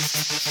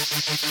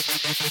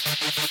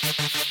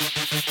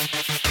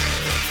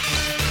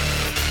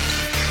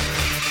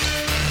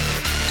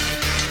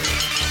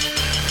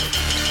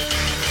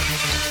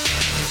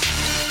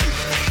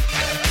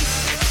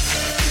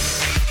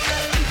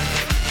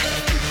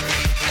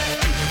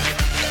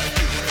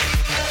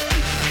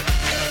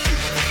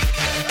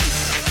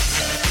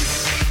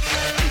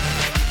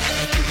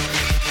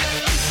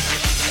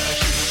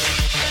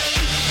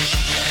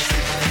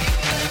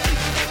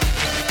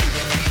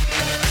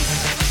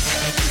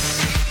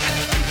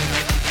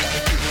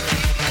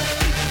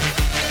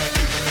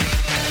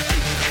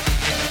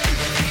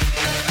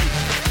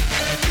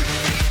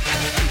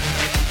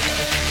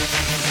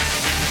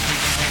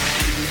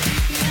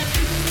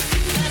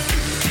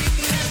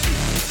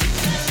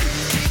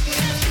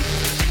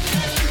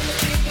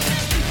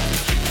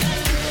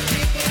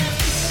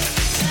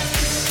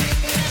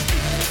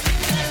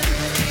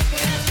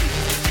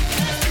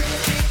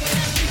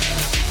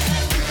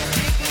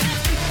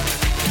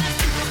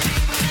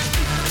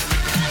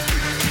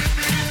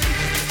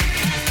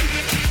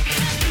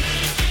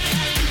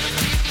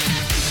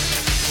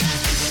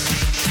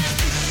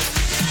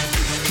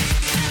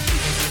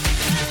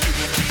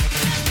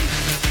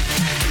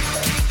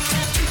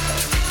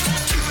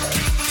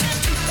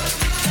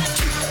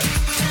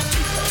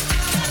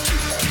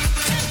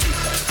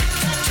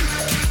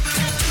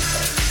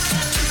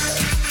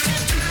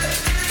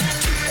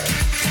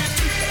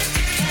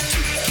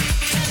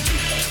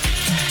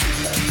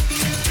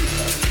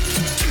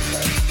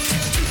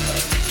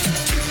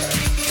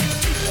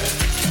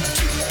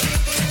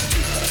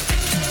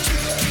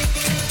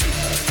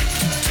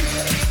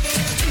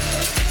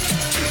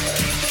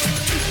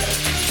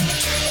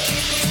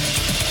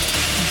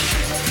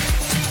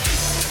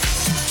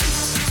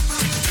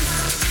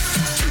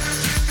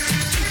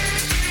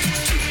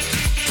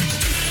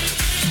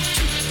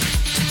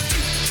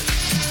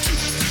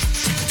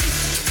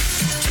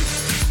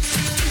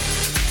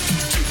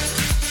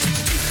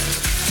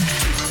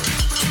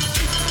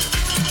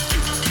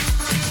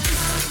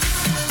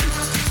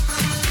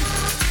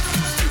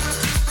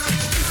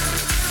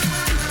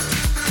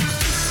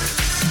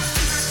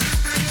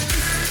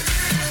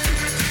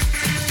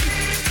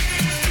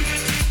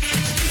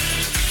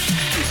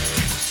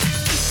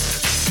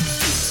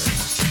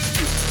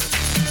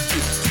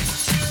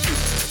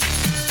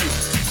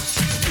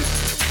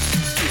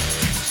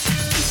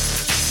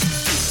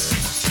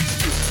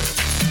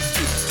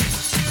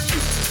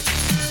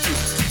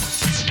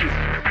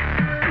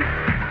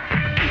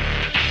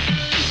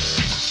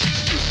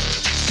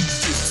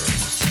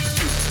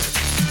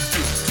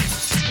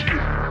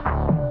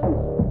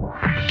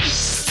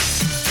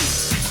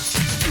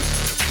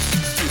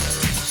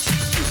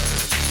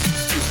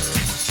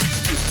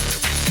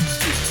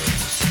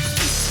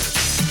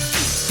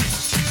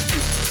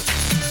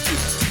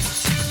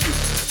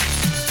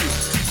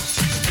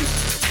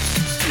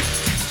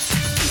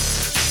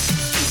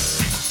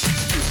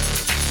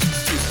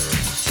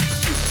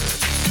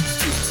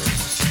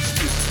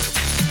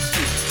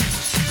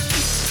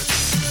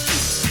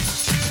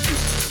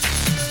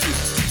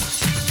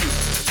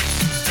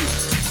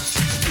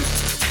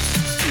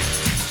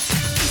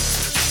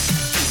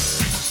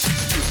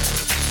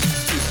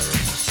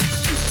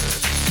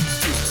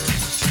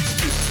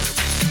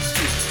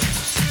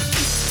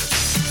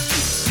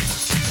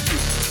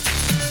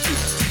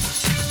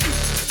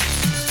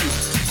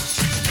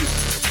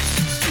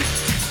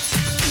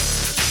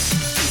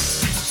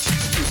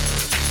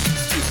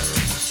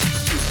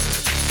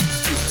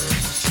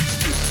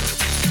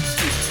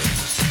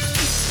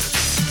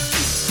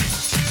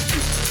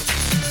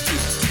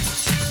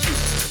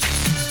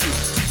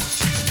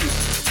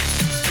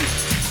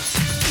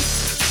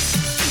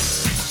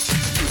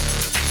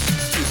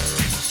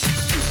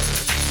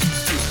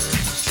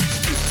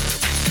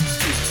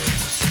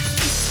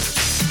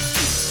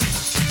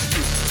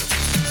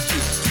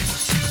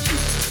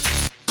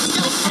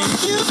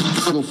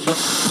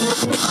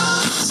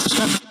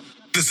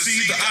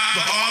C, the I,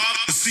 the R,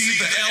 the C,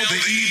 the L, the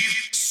E.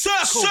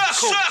 Circle.